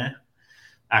it there.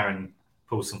 Aaron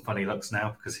pulls some funny looks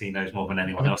now because he knows more than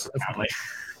anyone else apparently.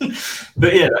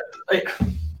 But yeah,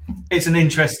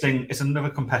 it's another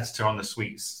competitor on the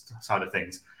suites side of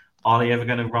things. Are they ever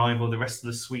going to rival the rest of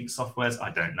the suite softwares? I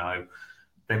don't know.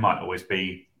 They might always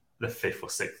be the 5th or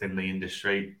 6th in the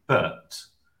industry, but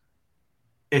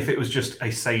if it was just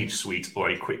a Sage suite or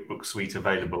a QuickBooks suite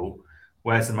available,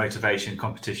 where's the motivation,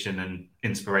 competition, and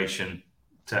inspiration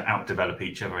to outdevelop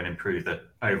each other and improve the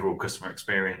overall customer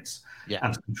experience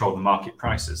and to control the market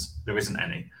prices? There isn't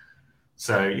any.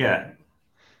 So, yeah,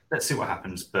 let's see what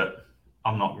happens. But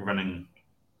I'm not running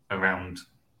around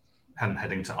and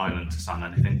heading to Ireland to sign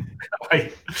anything.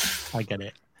 I get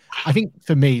it. I think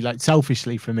for me, like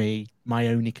selfishly for me, my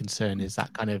only concern is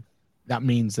that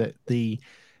means that the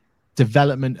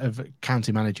development of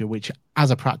Accounting Manager, which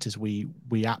as a practice we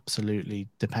absolutely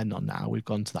depend on now. We've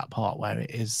gone to that part where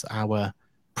it is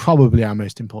probably our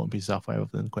most important piece of software other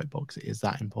than QuickBooks. It is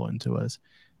that important to us.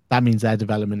 That means their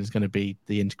development is going to be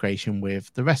the integration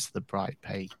with the rest of the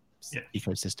BrightPay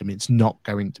ecosystem. It's not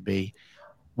going to be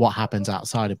what happens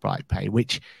outside of BrightPay,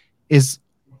 which is,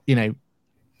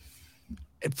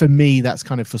 for me, that's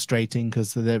kind of frustrating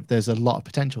because there's a lot of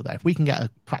potential there. If we can get a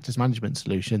practice management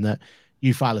solution that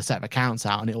you file a set of accounts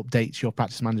out and it updates your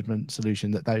practice management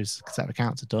solution that those set of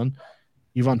accounts are done,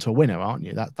 you're on to a winner, aren't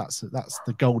you? That's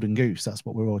the golden goose. That's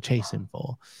what we're all chasing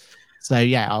for. So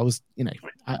yeah, I was,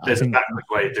 there's a backwards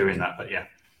way of doing that, but yeah.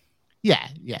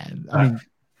 I mean,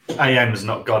 AM's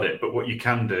not got it, but what you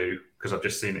can do, because I've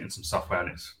just seen it in some software,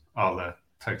 and I'll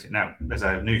tote it now. There's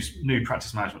a new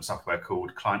practice management software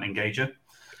called Client Engager.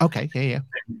 Okay, yeah.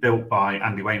 Built by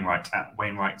Andy Wainwright at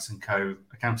Wainwrights and Co.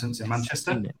 Accountants in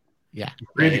Manchester. Yeah,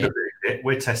 really good.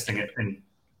 We're testing it and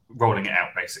rolling it out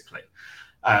basically.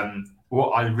 What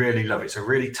I really love, it's a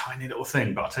really tiny little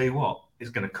thing, but I'll tell you what, it's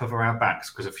going to cover our backs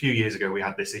because a few years ago we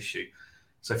had this issue.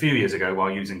 So a few years ago,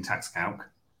 while using TaxCalc,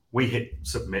 we hit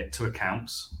submit to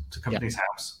accounts to Company's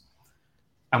House,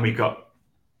 and we got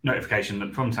notification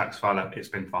that from tax filer it's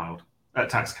been filed.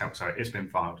 TaxCalc, sorry, it's been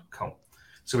filed. Cool.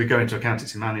 So we go into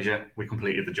Accountancy Manager, we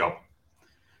completed the job.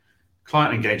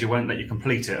 Client Engager won't let you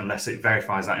complete it unless it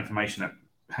verifies that information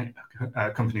at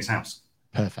Company's House.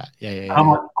 Perfect. Yeah. I'm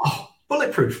like,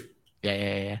 bulletproof.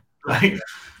 Yeah.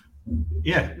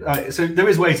 So there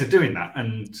is ways of doing that,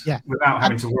 and without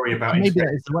having to worry about maybe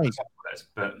that is the way.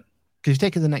 But because you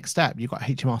take it the next step, you've got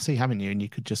HMRC, haven't you? And you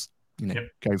could just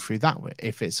go through that.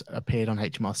 If it's appeared on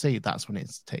HMRC, that's when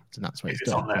it's ticked, and that's when it's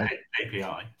done. On their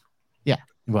API. Yeah.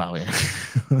 Well,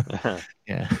 yeah.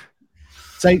 Yeah.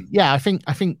 So yeah, I think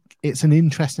it's an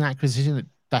interesting acquisition. It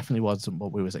definitely wasn't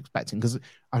what we was expecting, because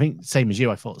I think same as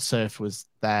you, I thought Surf was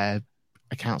their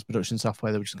accounts production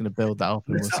software. They were just going to build that up.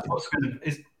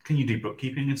 Can you do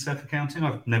bookkeeping in Surf Accounting?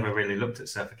 I've never really looked at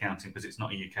Surf Accounting because it's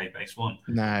not a UK based one.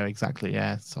 No, exactly.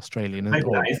 Yeah, it's Australian. Maybe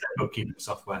that is their bookkeeping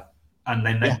software, and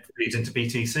then that feeds into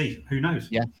BTC. Who knows?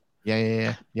 Yeah.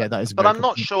 That is. But I'm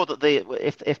not sure that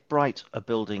if Bright are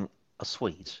building a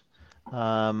suite,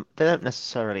 they don't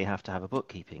necessarily have to have a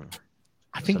bookkeeping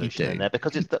I think you solution do. in there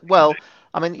because it's well,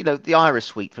 I mean, the Iris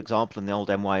suite, for example, and the old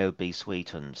MYOB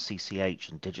suite and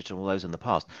CCH and digital, all those in the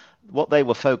past, what they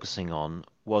were focusing on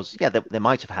was, yeah, they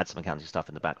might have had some accounting stuff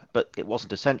in the back, but it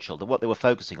wasn't essential. What they were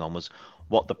focusing on was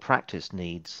what the practice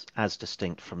needs as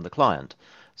distinct from the client.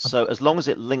 So as long as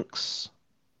it links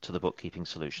to the bookkeeping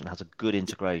solution, has a good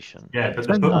integration. Yeah, but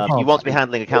you want to be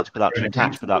handling accounting production,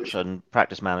 tax production,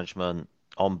 practice management,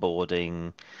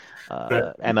 onboarding,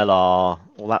 MLR,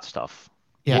 all that stuff.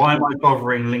 Yeah. Why am I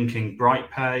bothering linking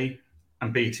BrightPay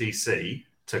and BTC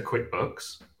to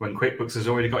QuickBooks when QuickBooks has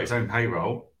already got its own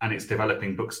payroll and it's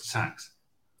developing books to tax?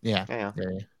 Yeah.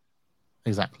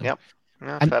 Exactly. Yep.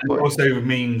 Yeah, and it also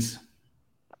means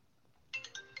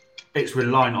it's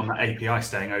reliant on that API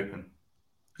staying open.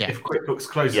 Yeah. If QuickBooks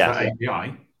closes that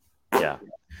API,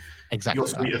 exactly, your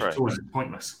suite of tools is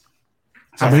pointless.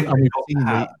 So I think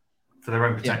for their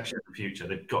own protection in the future,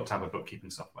 they've got to have a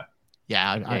bookkeeping software.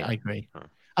 Yeah, I agree.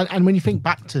 And when you think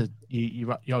back to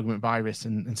your argument of Iris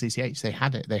and CCH, they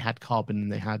had it. They had Carbon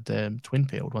and they had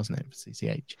Twinfield, wasn't it, for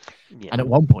CCH? Yeah. And at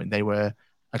one point, they were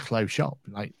a closed shop.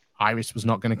 Like Iris was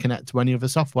not going to connect to any other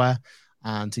software,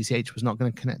 and CCH was not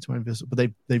going to connect to any other. But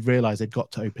they've realised they've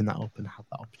got to open that up and have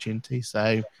that opportunity.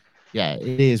 So, yeah,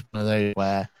 it is one of those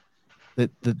where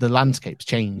the landscape's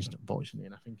changed, unfortunately,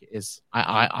 and I think it is.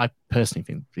 I personally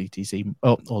think BTC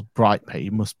or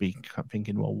BrightPay must be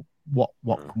thinking, well, what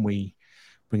can we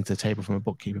bring to the table from a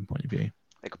bookkeeping point of view?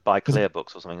 They could buy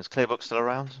ClearBooks or something. Is ClearBooks still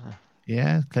around?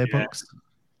 Yeah, ClearBooks.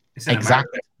 Yeah.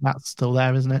 Exactly. That's still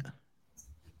there, isn't it?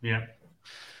 Yeah.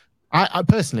 I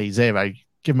personally, Zero,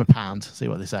 give them £1, see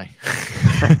what they say.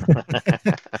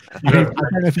 I don't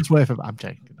know if it's worth it. I'm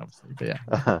joking, obviously, but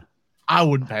yeah. I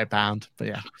wouldn't pay £1, but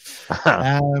yeah.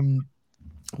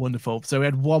 Wonderful. So we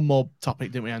had one more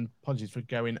topic, didn't we? And apologies for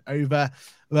going over.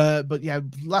 But yeah,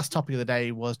 last topic of the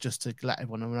day was just to let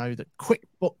everyone know that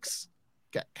QuickBooks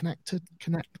connect.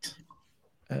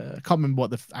 Can't remember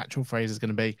what the actual phrase is going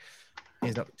to be.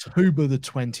 Is October the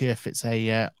 20th. It's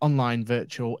a online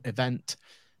virtual event.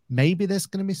 Maybe there's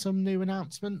going to be some new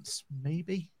announcements.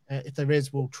 Maybe. If there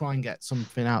is, we'll try and get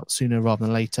something out sooner rather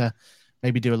than later.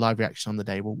 Maybe do a live reaction on the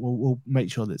day. We'll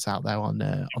make sure that it's out there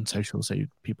on social so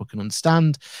people can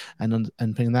understand and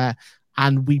thing there.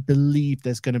 And we believe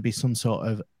there's going to be some sort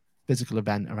of physical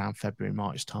event around February,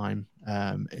 March time,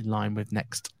 in line with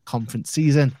next conference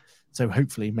season. So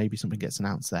hopefully maybe something gets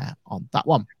announced there on that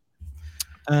one.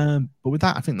 But with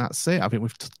that, I think that's it. I think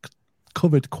we've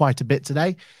covered quite a bit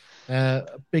today.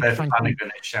 Big thank you.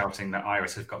 Shouting that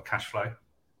Iris has got cash flow.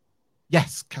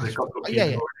 Yes, cash flow.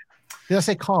 Yeah. Did I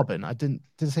say Carbon? I didn't.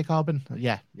 Did I say Carbon?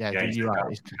 Yeah. You're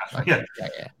right. Yeah.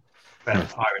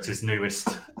 Iris's newest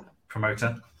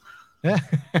promoter. Yeah.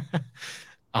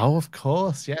 Oh, of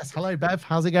course. Yes. Hello, Bev.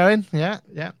 How's it going? Yeah.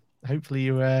 Hopefully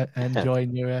you're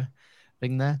enjoying your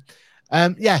thing there.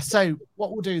 So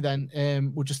what we'll do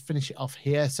then, we'll just finish it off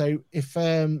here. So if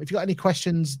you've got any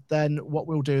questions, then what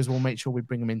we'll do is we'll make sure we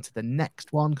bring them into the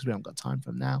next one because we haven't got time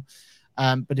for them now.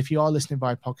 But if you are listening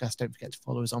via podcast, don't forget to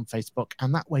follow us on Facebook,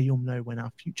 and that way you'll know when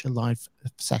our future live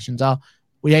sessions are.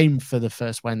 We aim for the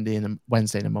first Wednesday in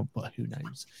a month, but who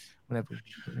knows? Whenever we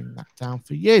can bring that down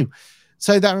for you.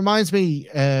 So that reminds me,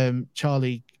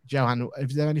 Charlie, Johan,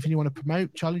 is there anything you want to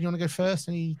promote? Charlie, do you want to go first?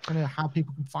 Any kind of how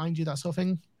people can find you, that sort of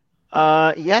thing?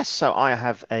 Yes. So I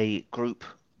have a group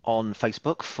on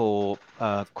Facebook for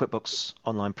QuickBooks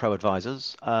Online Pro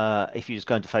Advisors. If you just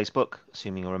go into Facebook,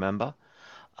 assuming you'll remember,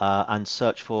 and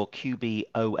search for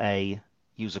QBOA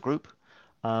user group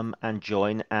and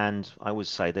join. And I always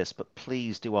say this, but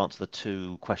please do answer the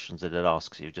 2 questions that it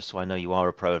asks you, just so I know you are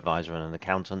a pro advisor and an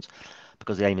accountant,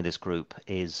 because the aim of this group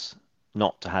is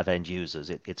not to have end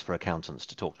users. It's for accountants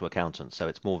to talk to accountants. So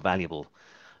it's more valuable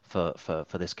for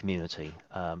this community.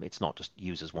 It's not just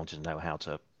users wanting to know how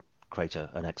to create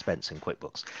an expense in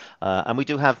QuickBooks. And we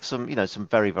do have some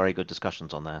very, very good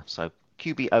discussions on there. So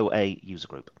QBOA user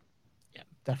group.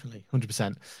 Definitely,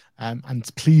 100%.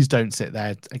 And please don't sit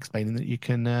there explaining that you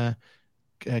can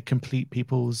complete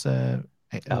people's.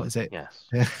 What is it? Yes.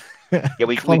 Yeah,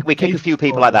 we kick a few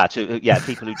people like that.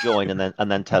 People who join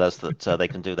and then tell us that they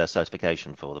can do their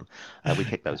certification for them. We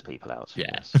kick those people out.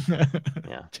 Yes.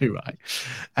 Yeah. Too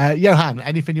right. Johan,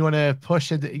 anything you want to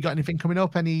push? You got anything coming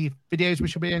up? Any videos we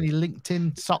should be? Any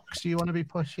LinkedIn socks you want to be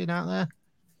pushing out there?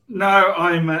 No,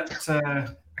 I'm at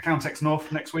Accountex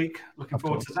North next week. Looking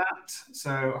forward to that.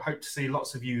 So I hope to see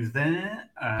lots of you there.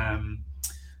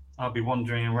 I'll be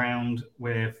wandering around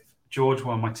with George,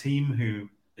 one of my team, who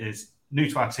is new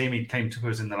to our team. He came to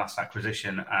us in the last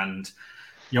acquisition, and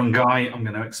young guy, I'm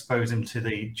going to expose him to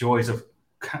the joys of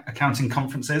accounting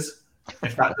conferences.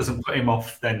 If that doesn't put him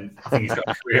off, then I think he's got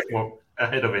a career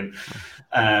ahead of him.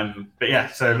 But yeah,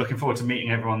 so looking forward to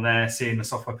meeting everyone there, seeing the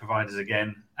software providers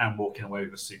again, and walking away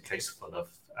with a suitcase full of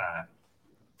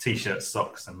t-shirts,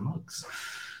 socks, and mugs.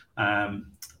 And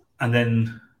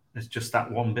then there's just that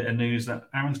one bit of news that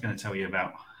Aaron's going to tell you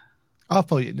about. I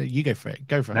thought you go for it.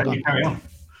 Go for it. No, you carry on.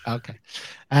 Okay.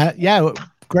 Yeah,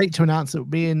 great to announce that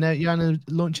me and Joanna are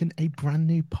launching a brand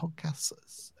new podcast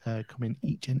coming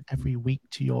each and every week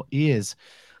to your ears.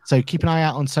 So keep an eye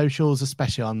out on socials,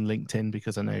 especially on LinkedIn,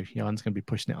 because I know Johan's going to be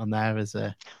pushing it on there as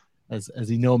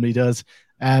he normally does.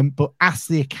 But Ask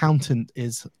the Accountant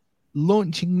is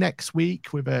launching next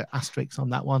week with an asterisk on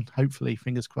that one. Hopefully,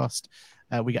 fingers crossed,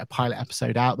 we get a pilot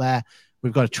episode out there.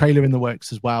 We've got a trailer in the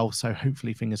works as well. So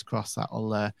hopefully, fingers crossed,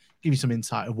 that'll give you some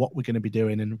insight of what we're going to be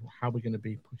doing and how we're going to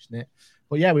be pushing it.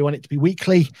 But yeah, we want it to be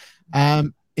weekly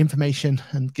information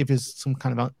and give us some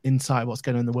kind of insight of what's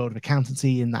going on in the world of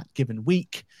accountancy in that given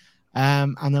week.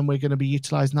 And then we're going to be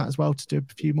utilizing that as well to do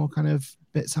a few more kind of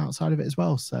bits outside of it as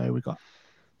well. So we've got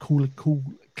cool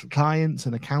clients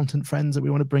and accountant friends that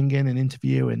we want to bring in and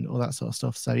interview and all that sort of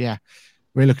stuff. So yeah,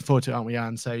 we're looking forward to it, aren't we,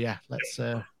 Jan? So yeah, let's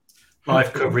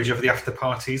live coverage of the after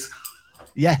parties.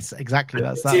 Yes, exactly.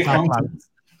 That's our plan.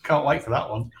 Can't wait for that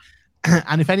one.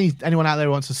 And if anyone out there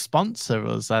wants to sponsor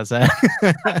us as a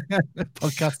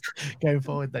podcast going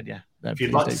forward, then yeah. If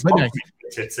you'd like to sponsor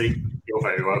Titsy, you're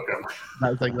very welcome.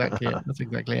 That's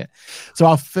exactly it. So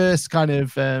our first kind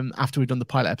of, after we've done the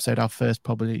pilot episode, our first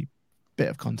probably bit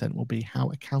of content will be how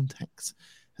Accountex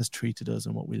has treated us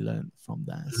and what we learned from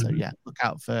there. So yeah, look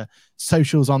out for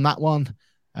socials on that one.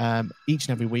 Each and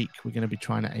every week, we're going to be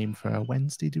trying to aim for a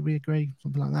Wednesday. Did we agree?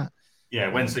 Something like that?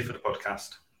 Yeah, Wednesday for the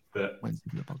podcast. But Wednesday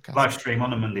for the podcast. Live stream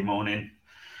on a Monday morning.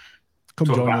 Come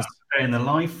talk join about us. Day in the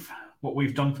life, what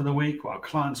we've done for the week, what our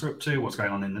clients are up to, what's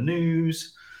going on in the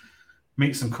news.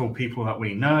 Meet some cool people that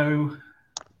we know.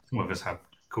 Some of us have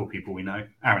cool people we know.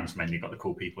 Aaron's mainly got the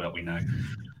cool people that we know.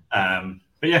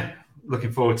 But yeah,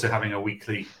 looking forward to having a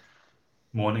weekly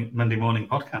Monday morning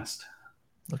podcast.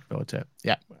 Looking forward to it.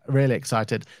 Yeah, really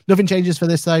excited. Nothing changes for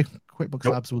this though. QuickBooks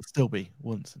Labs will still be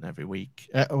once every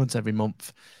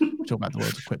month. We talk about the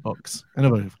world of QuickBooks and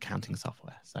other accounting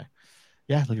software. So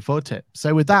yeah, looking forward to it.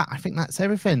 So with that, I think that's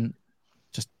everything.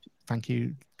 Just thank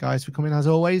you guys for coming as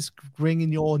always,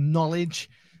 bringing your knowledge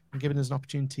and giving us an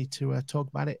opportunity to talk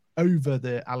about it over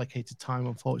the allocated time,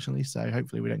 unfortunately. So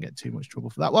hopefully we don't get too much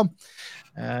trouble for that one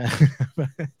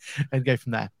and go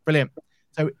from there. Brilliant.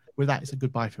 So with that, it's a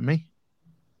goodbye from me.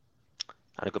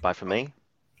 And a goodbye from me.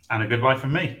 And a goodbye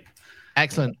from me.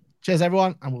 Excellent. Cheers,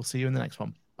 everyone. And we'll see you in the next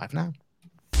one. Bye for now.